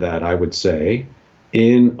approximation to that, I would say,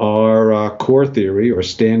 in our core theory or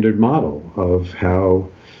standard model of how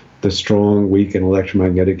the strong, weak, and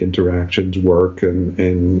electromagnetic interactions work, and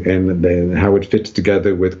then how it fits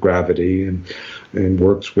together with gravity and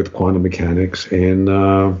works with quantum mechanics. And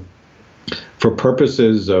for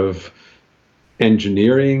purposes of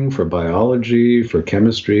engineering, for biology, for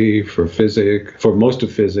chemistry, for physics, for most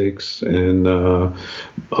of physics, and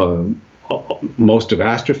most of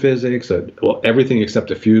astrophysics, everything except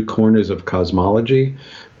a few corners of cosmology,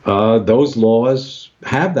 those laws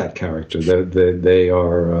have that character. They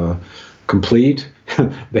are complete.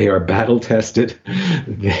 They are battle tested.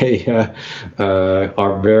 They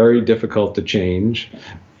are very difficult to change.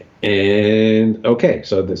 And okay,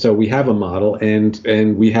 so we have a model,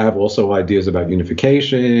 and we have also ideas about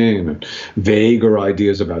unification, and vaguer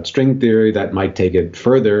ideas about string theory that might take it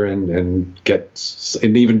further and get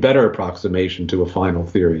an even better approximation to a final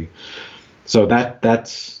theory. So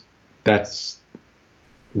that's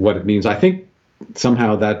what it means. I think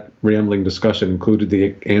somehow that rambling discussion included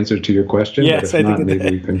the answer to your question. Yes, but if I not, think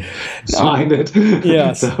maybe we can find it.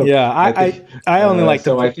 Yes, So yeah. I only like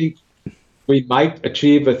so to. I think we might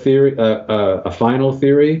achieve a theory, a final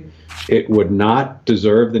theory. It would not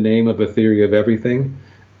deserve the name of a theory of everything,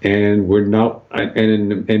 and we're not.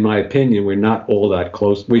 And in my opinion, we're not all that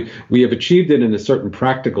close. We have achieved it in a certain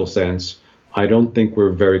practical sense. I don't think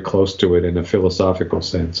we're very close to it in a philosophical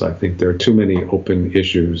sense. I think there are too many open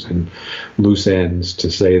issues and loose ends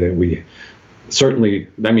to say that we certainly.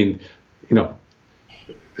 I mean,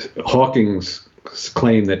 Hawking's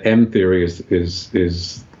claim that M theory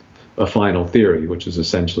is a final theory, which is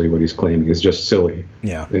essentially what he's claiming, is just silly.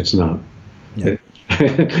 Yeah, it's not. Yeah.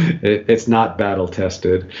 It's not battle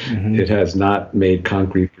tested. Mm-hmm. It has not made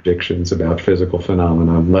concrete predictions about physical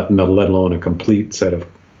phenomena, let alone a complete set of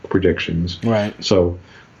predictions. Right. So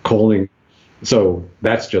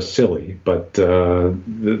that's just silly. But but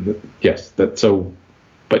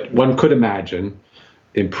one could imagine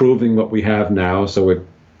improving what we have now so it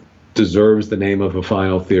deserves the name of a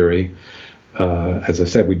final theory. As I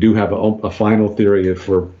said, we do have a final theory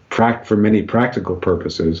for many practical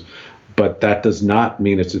purposes, but that does not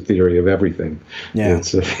mean it's a theory of everything. Yeah.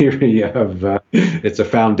 It's a theory of, it's a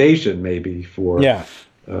foundation maybe for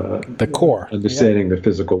the core understanding the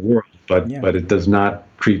physical world, but it does not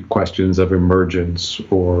treat questions of emergence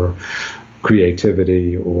or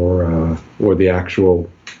creativity or the actual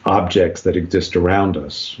objects that exist around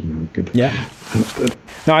us. Yeah.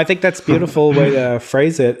 No, I think that's a beautiful way to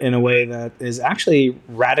phrase it in a way that is actually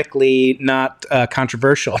radically not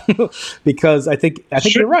controversial, because I think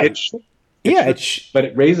you're right. But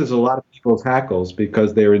it raises a lot of people's hackles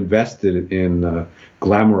because they're invested in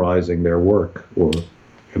glamorizing their work, or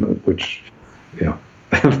which.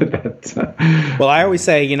 Well, I always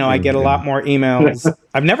say, I get a lot more emails.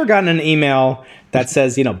 I've never gotten an email that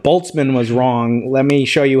says, Boltzmann was wrong. Let me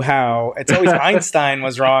show you how. It's always Einstein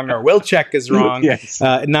was wrong or Wilczek is wrong. Yes.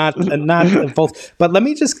 Not both. But let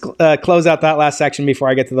me just close out that last section before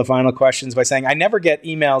I get to the final questions by saying I never get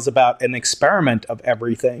emails about an experiment of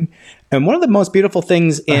everything. And one of the most beautiful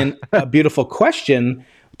things in A Beautiful Question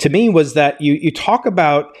to me was that you talk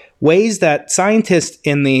about ways that scientists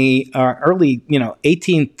in the early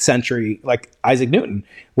 18th century, like Isaac Newton,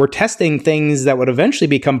 were testing things that would eventually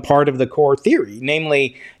become part of the core theory,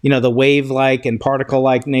 namely the wave-like and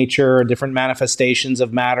particle-like nature, different manifestations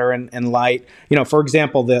of matter and light. For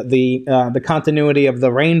example, the continuity of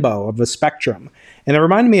the rainbow, of the spectrum. And it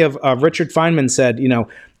reminded me of Richard Feynman said,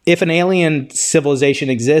 if an alien civilization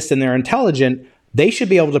exists and they're intelligent, they should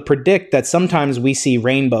be able to predict that sometimes we see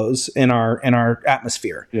rainbows in our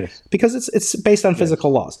atmosphere. Yes. Because it's based on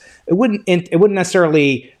physical laws. It wouldn't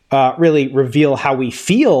necessarily really reveal how we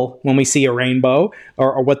feel when we see a rainbow,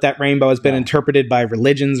 or what that rainbow has been interpreted by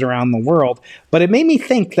religions around the world. But it made me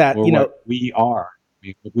think that we are.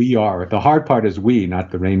 We are. The hard part is we,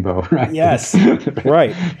 not the rainbow, right? Yes,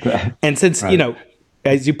 right. And since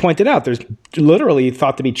as you pointed out, there's literally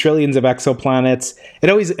thought to be trillions of exoplanets.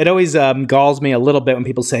 It always galls me a little bit when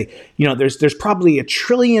people say, there's probably a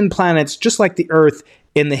trillion planets just like the Earth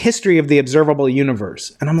in the history of the observable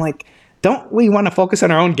universe. And I'm like, don't we want to focus on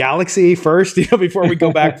our own galaxy first, before we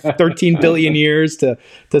go back 13 billion years to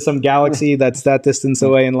some galaxy that's that distance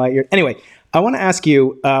away in light years? Anyway, I want to ask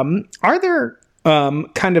you, are there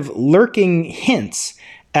kind of lurking hints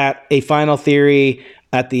at a final theory,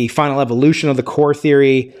 at the final evolution of the core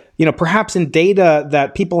theory, perhaps in data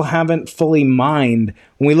that people haven't fully mined?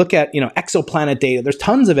 When we look at, exoplanet data, there's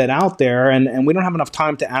tons of it out there, and we don't have enough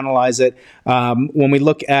time to analyze it. When we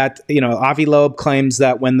look at, Avi Loeb claims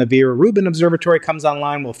that when the Vera Rubin Observatory comes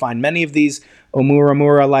online, we'll find many of these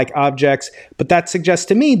Oumuamua-like objects. But that suggests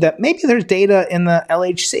to me that maybe there's data in the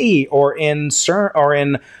LHC or in CERN or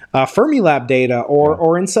in Fermilab data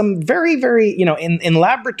or in some very, very, in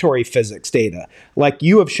laboratory physics data, like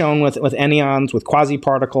you have shown with anyons, with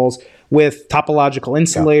quasi-particles, with topological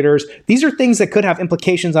insulators. Yeah. These are things that could have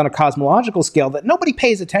implications on a cosmological scale that nobody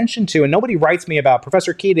pays attention to, and nobody writes me about.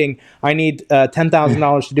 Professor Keating, I need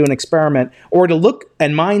 $10,000 to do an experiment or to look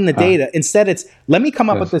and mine the data. Instead, it's let me come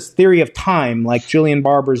up with this theory of time like Julian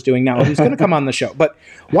Barber's doing now, who's going to come on the show. But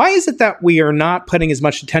why is it that we are not putting as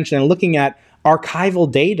much attention and looking at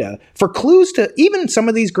archival data for clues to even some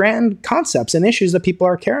of these grand concepts and issues that people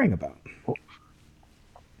are caring about?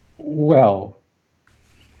 Well,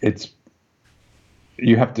 it's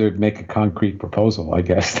you have to make a concrete proposal, I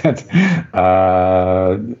guess. That's,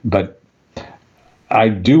 but I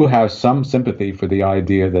do have some sympathy for the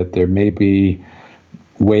idea that there may be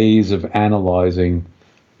ways of analyzing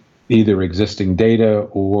either existing data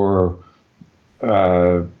or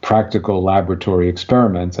practical laboratory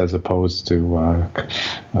experiments, as opposed to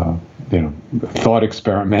thought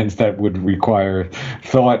experiments that would require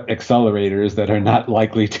thought accelerators that are not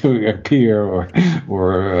likely to appear, or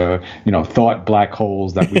thought black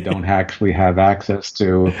holes that we don't actually have access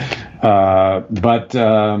to.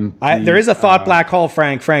 There is a thought black hole,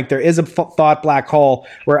 Frank. There is a thought black hole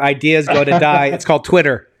where ideas go to die. It's called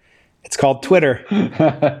Twitter.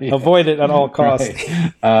 Yeah. Avoid it at all costs.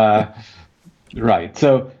 Right. Right.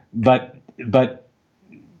 So, but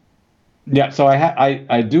yeah. So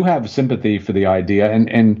I do have sympathy for the idea,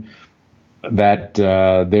 and that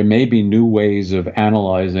there may be new ways of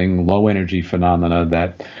analyzing low energy phenomena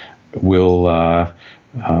that will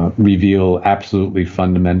reveal absolutely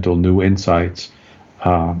fundamental new insights.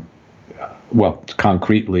 Well,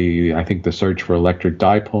 concretely, I think the search for electric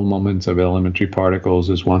dipole moments of elementary particles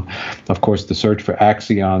is one. Of course, the search for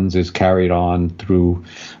axions is carried on through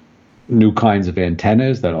new kinds of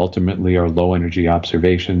antennas that ultimately are low energy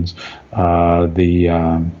observations.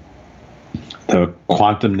 The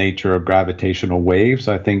quantum nature of gravitational waves,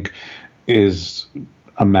 I think, is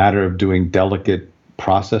a matter of doing delicate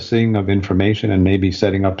processing of information and maybe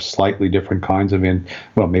setting up slightly different kinds of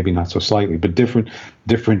maybe not so slightly, but different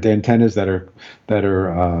antennas that are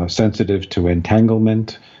sensitive to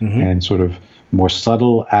entanglement and sort of more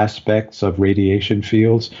subtle aspects of radiation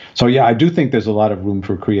fields. So yeah, I do think there's a lot of room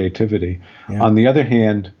for creativity. Yeah. On the other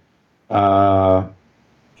hand,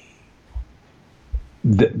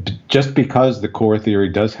 just because the core theory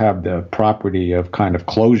does have the property of kind of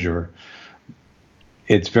closure,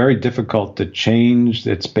 it's very difficult to change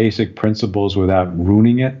its basic principles without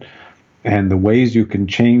ruining it. And the ways you can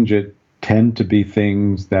change it tend to be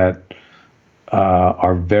things that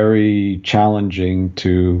are very challenging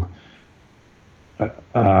to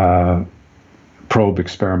probe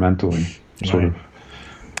experimentally, sort of.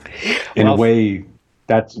 In a way,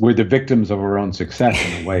 we're the victims of our own success.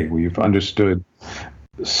 In a way, we've understood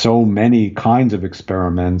so many kinds of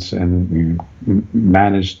experiments and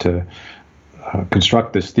managed to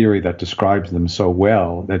construct this theory that describes them so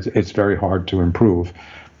well that it's very hard to improve.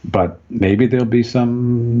 But maybe there'll be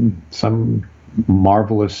some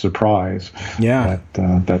marvelous surprise. Yeah.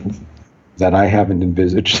 That I haven't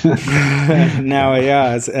envisaged. Now,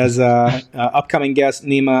 yeah, as upcoming guest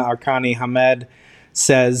Nima Arkani Hamed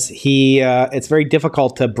says, it's very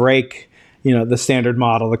difficult to break, the standard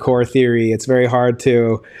model, the core theory. It's very hard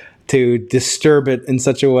to disturb it in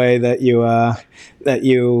such a way that you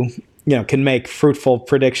can make fruitful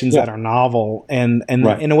predictions that are novel, and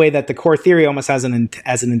right. In a way that the core theory almost has an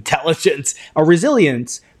intelligence, a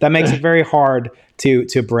resilience that makes it very hard to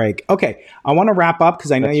break. Okay, I want to wrap up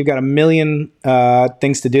because I know you've got a million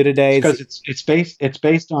things to do today. Because it's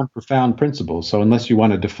based on profound principles. So unless you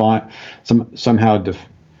want to define somehow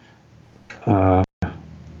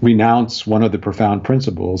renounce one of the profound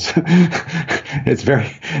principles,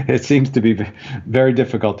 it seems to be very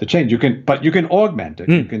difficult to change. You can augment it.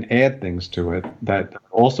 You can add things to it that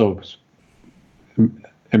also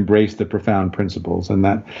embrace the profound principles, and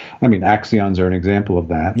axions are an example of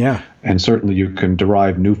that. Yeah. And certainly you can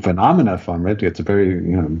derive new phenomena from it. It's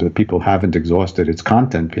the people haven't exhausted its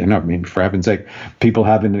content. For heaven's sake, people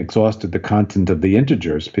haven't exhausted the content of the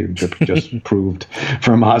integers. People just proved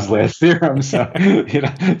Fermat's last theorem. So,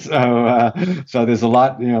 so there's a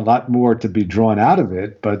lot more to be drawn out of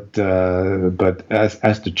it. But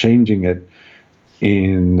as to changing it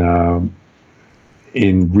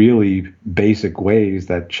in really basic ways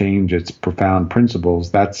that change its profound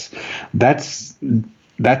principles, that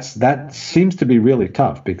seems to be really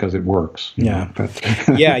tough because it works. Yeah,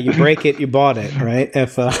 you break it, you bought it, right? I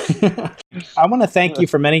want to thank you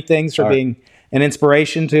for many things, for being an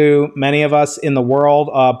inspiration to many of us in the world,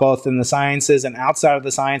 both in the sciences and outside of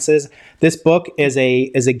the sciences. This book is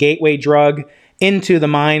a gateway drug into the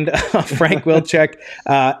mind of Frank Wilczek.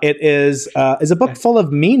 It is a book full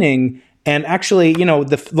of meaning. And actually,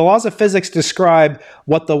 the laws of physics describe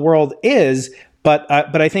what the world is, but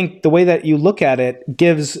I think the way that you look at it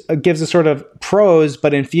gives a sort of prose,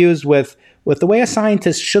 but infused with the way a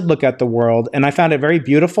scientist should look at the world. And I found it very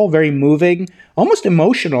beautiful, very moving, almost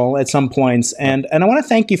emotional at some points. And I want to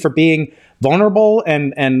thank you for being vulnerable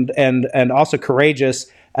and also courageous,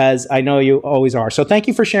 as I know you always are. So thank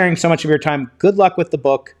you for sharing so much of your time. Good luck with the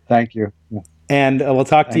book. Thank you. And we'll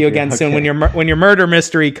talk to Thank you you. again soon Okay. when your murder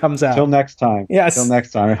mystery comes out. Till next time. Yes. Till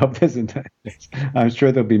next time. I hope this isn't. I'm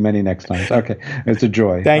sure there'll be many next times. Okay. It's a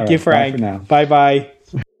joy. Thank All you, right, Frank. Bye for now. Bye-bye.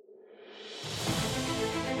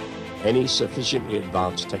 Any sufficiently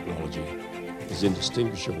advanced technology is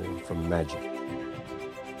indistinguishable from magic.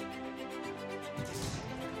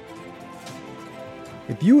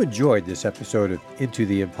 If you enjoyed this episode of Into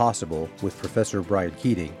the Impossible with Professor Brian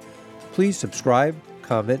Keating, please subscribe,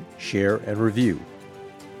 comment, share, and review.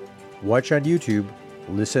 Watch on YouTube,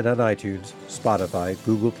 listen on iTunes, Spotify,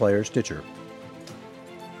 Google Play, or Stitcher.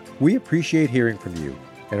 We appreciate hearing from you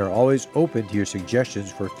and are always open to your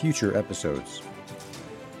suggestions for future episodes.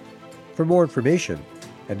 For more information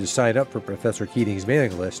and to sign up for Professor Keating's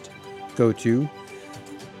mailing list, go to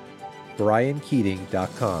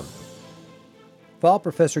briankeating.com. Follow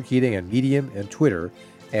Professor Keating on Medium and Twitter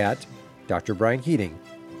at Dr. Brian Keating,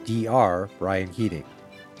 Dr. Brian Keating.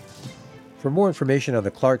 For more information on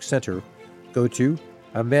the Clark Center, go to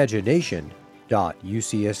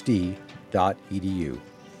imagination.ucsd.edu.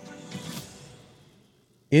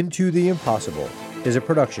 Into the Impossible is a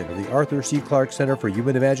production of the Arthur C. Clarke Center for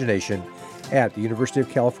Human Imagination at the University of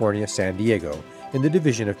California, San Diego, in the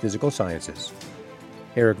Division of Physical Sciences.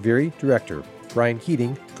 Eric Veary, Director. Brian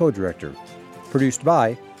Keating, Co-Director. Produced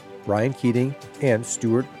by Brian Keating and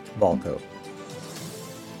Stuart Balco.